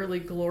that really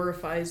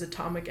glorifies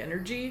atomic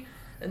energy.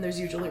 And there's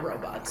usually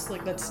robots.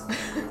 Like, that's...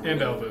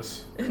 And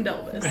Elvis. And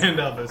Elvis. And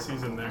Elvis,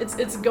 he's in there.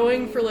 It's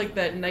going for, like,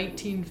 that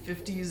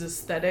 1950s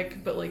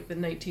aesthetic, but, like, the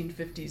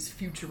 1950s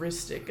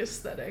futuristic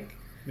aesthetic.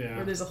 Yeah.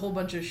 Where there's a whole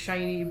bunch of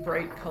shiny,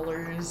 bright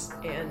colors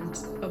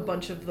and a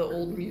bunch of the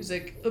old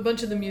music. A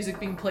bunch of the music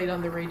being played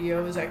on the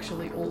radio is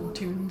actually old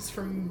tunes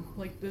from,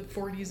 like, the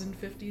 40s and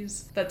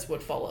 50s. That's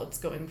what Fallout's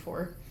going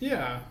for.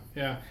 Yeah.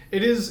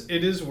 It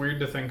is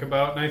weird to think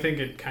about, and I think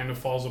it kind of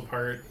falls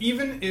apart.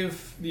 Even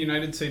if the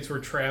United States were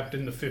trapped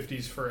in the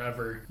 50s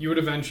forever, you would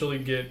eventually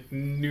get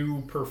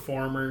new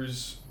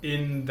performers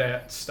in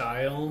that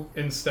style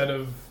instead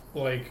of,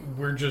 like,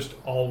 we're just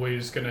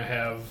always going to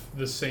have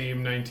the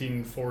same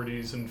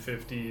 1940s and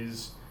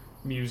 50s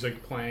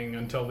music playing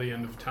until the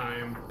end of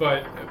time.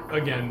 But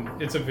again,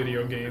 it's a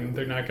video game.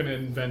 They're not going to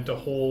invent a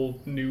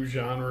whole new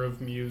genre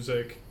of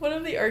music. One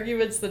of the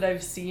arguments that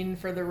I've seen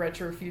for the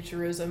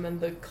retrofuturism and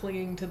the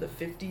clinging to the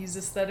 50s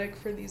aesthetic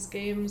for these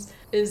games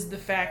is the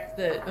fact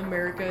that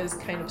America is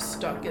kind of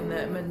stuck in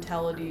that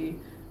mentality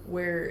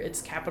where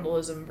it's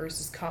capitalism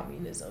versus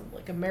communism,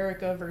 like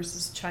America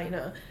versus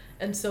China.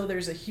 And so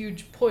there's a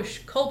huge push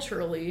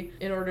culturally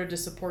in order to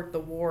support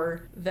the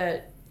war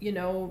that, you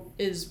know,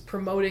 is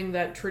promoting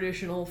that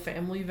traditional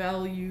family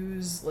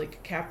values,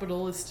 like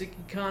capitalistic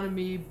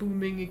economy,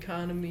 booming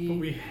economy. But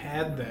we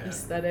had that.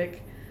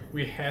 Aesthetic.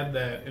 We had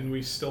that, and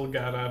we still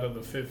got out of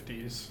the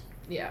 50s.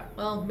 Yeah,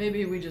 well,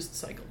 maybe we just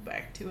cycled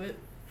back to it.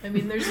 I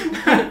mean,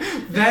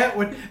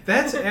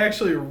 That's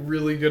actually a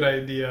really good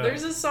idea.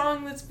 There's a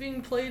song that's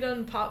being played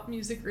on pop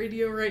music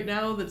radio right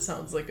now that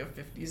sounds like a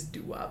 50s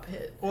doo-wop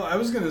hit. Well, I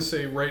was going to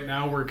say right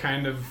now we're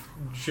kind of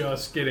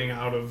just getting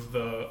out of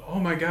the, oh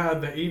my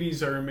god, the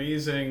 80s are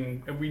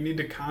amazing, and we need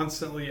to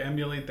constantly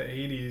emulate the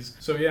 80s.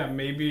 So yeah,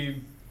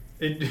 maybe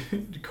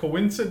it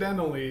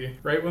coincidentally,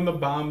 right when the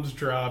bombs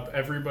drop,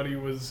 everybody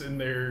was in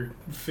their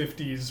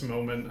 50s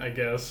moment, I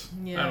guess.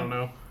 Yeah. I don't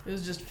know. It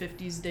was just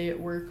 50s day at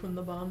work when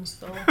the bombs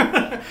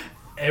fell.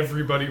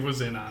 Everybody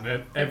was in on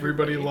it.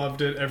 Everybody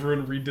loved it.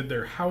 Everyone redid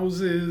their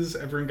houses.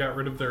 Everyone got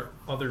rid of their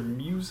other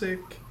music.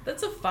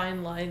 That's a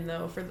fine line,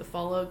 though, for the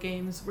Fallout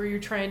games, where you're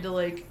trying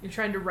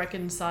to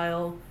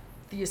reconcile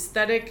the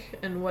aesthetic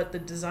and what the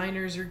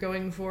designers are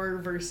going for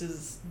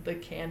versus the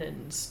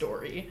canon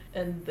story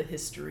and the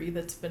history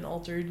that's been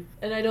altered.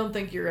 And I don't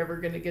think you're ever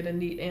going to get a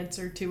neat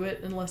answer to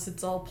it unless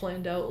it's all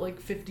planned out like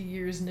 50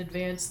 years in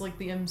advance, like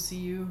the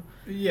MCU.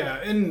 Yeah,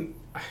 and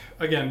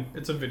again,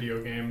 it's a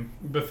video game.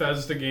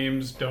 Bethesda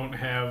games don't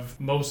have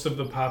most of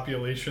the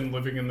population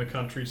living in the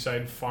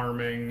countryside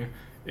farming.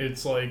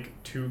 It's like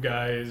two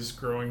guys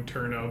growing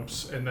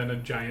turnips and then a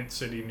giant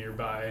city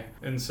nearby.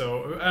 And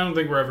so I don't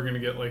think we're ever going to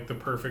get like the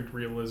perfect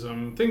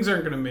realism. Things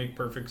aren't going to make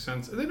perfect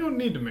sense. They don't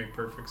need to make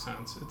perfect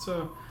sense.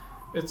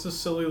 It's a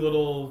silly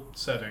little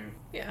setting.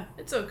 Yeah,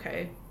 it's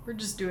okay. We're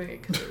just doing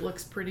it because it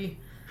looks pretty.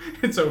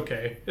 It's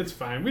okay. It's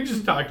fine. We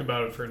just talked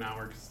about it for an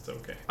hour because it's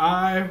okay.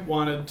 I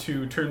wanted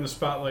to turn the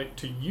spotlight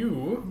to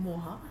you.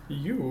 Mojave.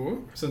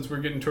 You, since we're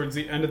getting towards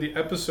the end of the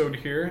episode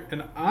here,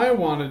 and I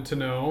wanted to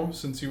know,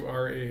 since you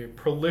are a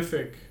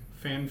prolific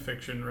fan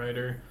fiction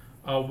writer,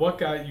 what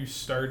got you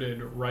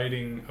started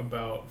writing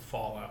about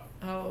Fallout?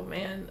 Oh,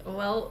 man.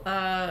 Well,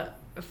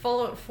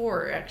 Fallout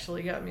 4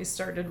 actually got me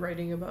started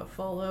writing about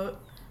Fallout.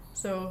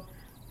 So,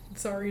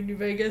 sorry, New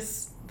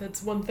Vegas.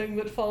 That's one thing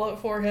that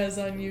Fallout 4 has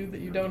on you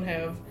that you don't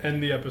have.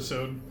 End the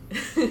episode.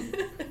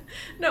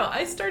 No,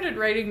 I started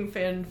writing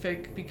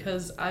fanfic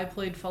because I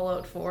played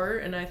Fallout 4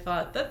 and I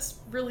thought, that's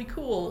really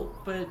cool,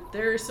 but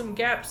there are some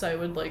gaps I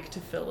would like to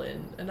fill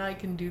in, and I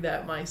can do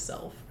that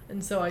myself.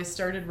 And so I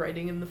started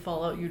writing in the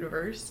Fallout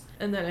universe,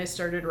 and then I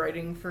started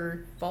writing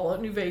for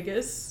Fallout New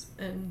Vegas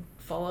and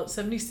Fallout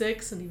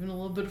 76 and even a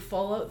little bit of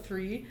Fallout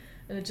 3,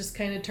 and it just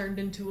kind of turned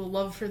into a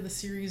love for the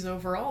series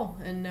overall,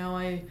 and now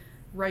I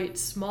write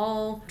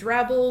small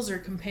drabbles or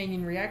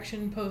companion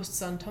reaction posts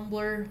on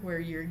Tumblr where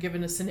you're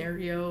given a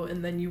scenario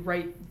and then you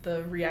write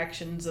the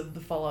reactions of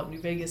the Fallout New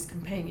Vegas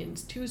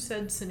companions to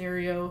said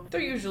scenario. They're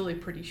usually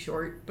pretty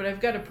short, but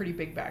I've got a pretty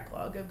big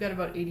backlog. I've got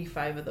about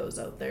 85 of those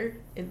out there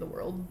in the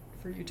world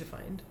for you to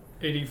find.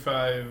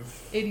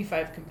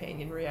 85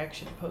 companion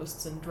reaction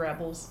posts and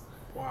drabbles.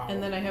 Wow.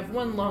 And then I have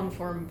one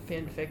long-form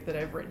fanfic that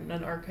I've written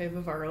on Archive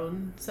of Our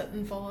Own set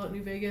in Fallout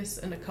New Vegas,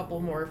 and a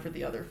couple more for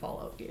the other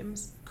Fallout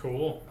games.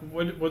 Cool.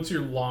 What's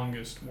your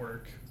longest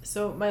work?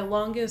 So my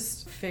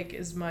longest fic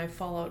is my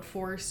Fallout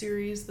 4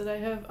 series that I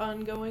have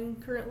ongoing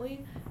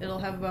currently. It'll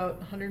have about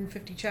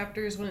 150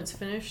 chapters when it's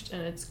finished,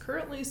 and it's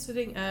currently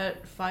sitting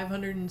at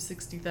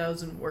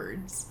 560,000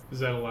 words. Is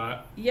that a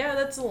lot? Yeah,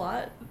 that's a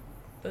lot.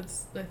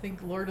 That's, I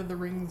think, Lord of the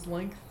Rings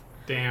length.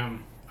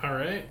 Damn. All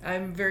right.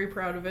 I'm very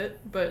proud of it,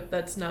 but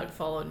that's not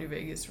Fallout New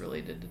Vegas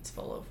related. It's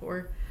Fallout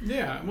 4.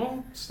 Yeah,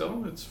 well,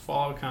 still, it's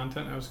Fallout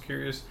content. I was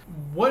curious.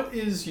 What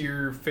is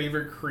your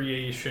favorite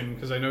creation?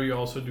 Because I know you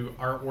also do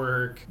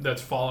artwork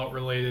that's Fallout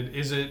related.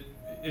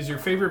 Is your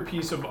favorite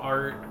piece of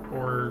art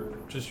or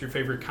just your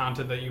favorite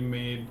content that you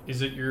made?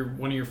 Is it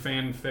one of your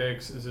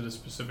fanfics? Is it a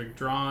specific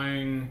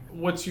drawing?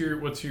 What's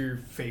your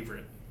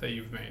favorite that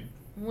you've made?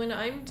 When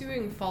I'm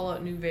doing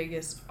Fallout New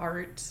Vegas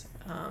art,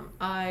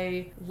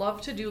 I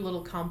love to do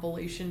little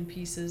compilation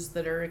pieces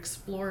that are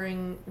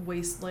exploring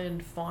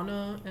wasteland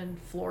fauna and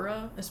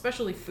flora,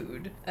 especially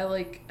food. I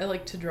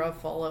like to draw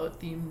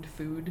Fallout themed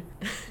food.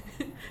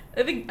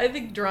 I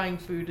think drawing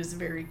food is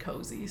very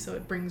cozy, so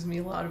it brings me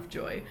a lot of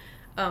joy.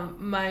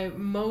 My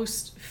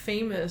most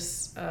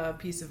famous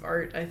piece of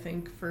art, I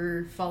think,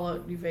 for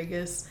Fallout New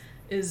Vegas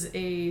is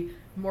a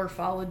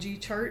morphology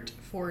chart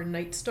for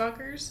night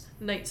stalkers.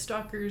 Night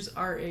stalkers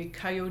are a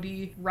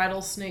coyote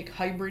rattlesnake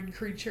hybrid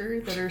creature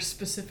that are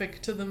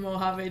specific to the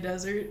Mojave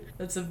Desert.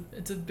 It's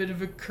a bit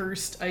of a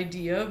cursed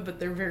idea, but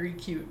they're very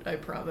cute, I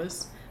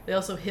promise. They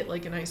also hit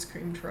like an ice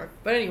cream truck.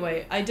 But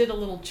anyway, I did a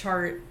little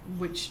chart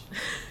which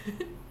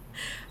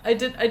I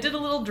did a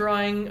little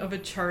drawing of a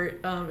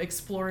chart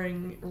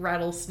exploring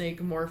rattlesnake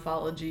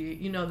morphology.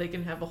 You know, they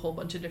can have a whole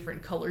bunch of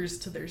different colors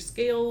to their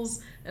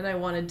scales, and I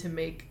wanted to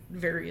make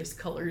various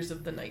colors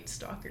of the night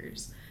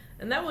stalkers.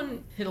 And that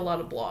one hit a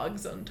lot of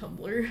blogs on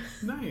Tumblr.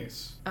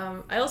 Nice.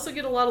 I also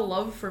get a lot of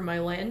love for my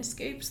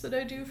landscapes that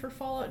I do for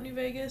Fallout New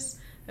Vegas.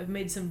 I've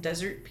made some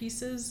desert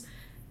pieces,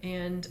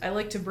 and I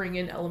like to bring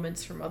in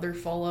elements from other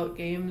Fallout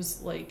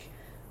games, like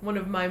one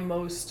of my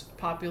most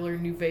popular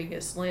New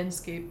Vegas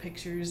landscape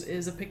pictures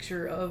is a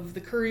picture of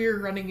the Courier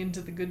running into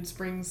the Good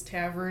Springs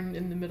Tavern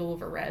in the middle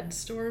of a rad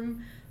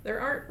storm. There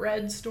aren't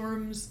red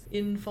storms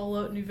in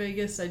Fallout New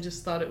Vegas. I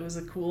just thought it was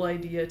a cool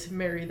idea to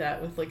marry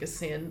that with like a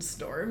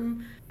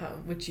sandstorm,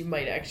 which you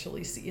might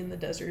actually see in the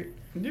desert.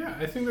 Yeah,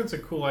 I think that's a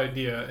cool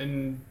idea.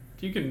 And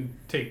you can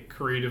take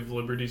creative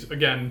liberties.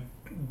 Again,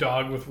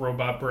 dog with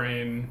robot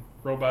brain,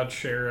 robot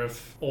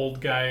sheriff, old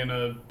guy in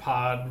a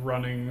pod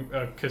running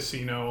a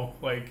casino.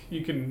 Like,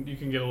 you can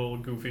get a little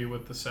goofy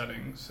with the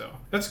settings. So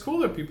that's cool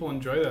that people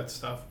enjoy that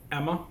stuff.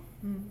 Emma?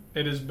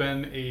 It has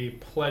been a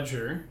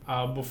pleasure.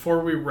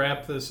 Before we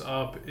wrap this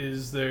up,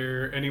 is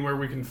there anywhere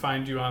we can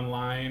find you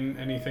online?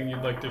 Anything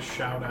you'd like to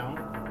shout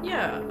out?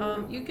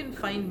 Yeah, you can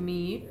find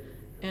me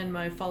and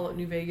my Fallout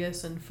New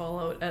Vegas and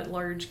Fallout at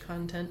Large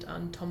content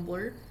on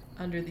Tumblr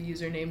under the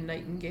username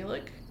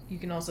Nightingaelic. You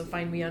can also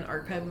find me on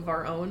Archive of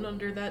Our Own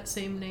under that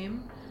same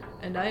name.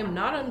 And I am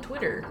not on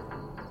Twitter.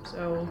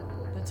 So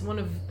that's one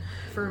of,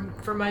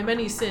 for my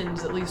many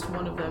sins, at least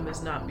one of them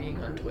is not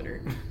being on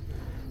Twitter.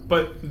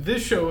 But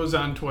this show is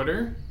on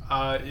Twitter.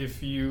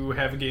 If you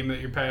have a game that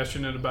you're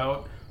passionate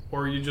about,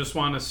 or you just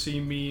want to see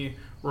me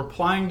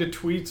replying to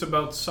tweets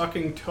about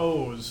sucking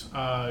toes,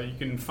 you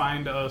can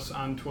find us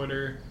on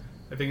Twitter.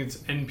 I think it's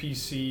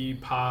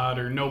NPC Pod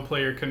or No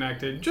Player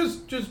Connected.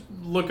 Just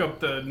look up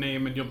the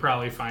name and you'll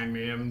probably find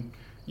me. I'm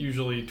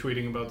usually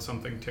tweeting about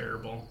something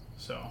terrible.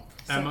 So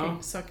Emma,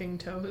 sucking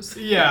toes.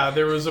 Yeah,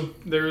 there was a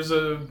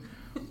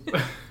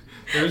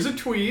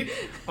tweet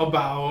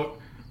about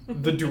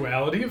the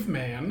duality of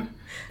man,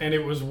 and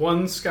it was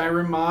one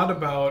Skyrim mod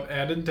about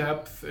added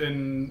depth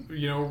and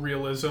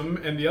realism,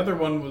 and the other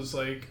one was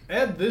like,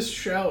 add this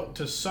shout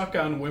to suck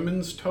on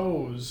women's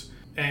toes.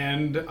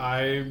 And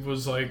I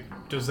was like,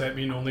 does that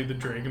mean only the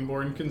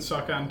Dragonborn can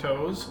suck on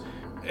toes?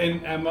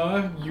 And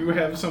Emma, you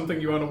have something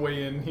you want to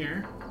weigh in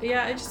here?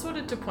 Yeah, I just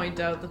wanted to point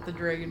out that the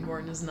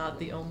Dragonborn is not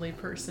the only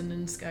person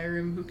in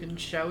Skyrim who can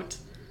shout.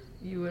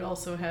 You would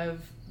also have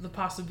the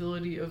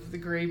possibility of the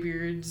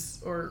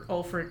Greybeards or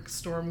Ulfric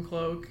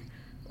Stormcloak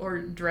or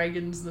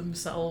dragons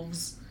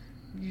themselves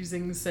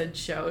using said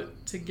shout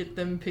to get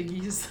them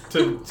piggies.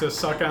 to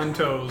suck on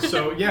toes.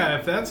 So yeah,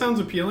 if that sounds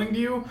appealing to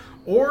you,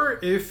 or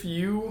if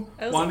you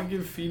want to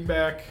give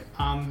feedback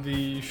on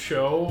the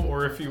show,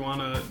 or if you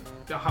want to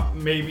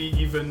maybe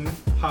even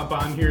hop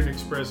on here and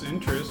express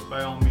interest,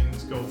 by all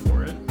means, go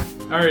for it.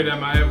 All right,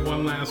 Emma, I have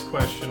one last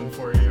question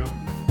for you.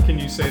 Can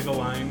you say the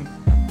line?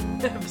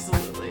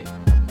 Absolutely.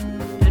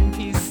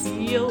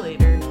 NPC you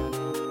later.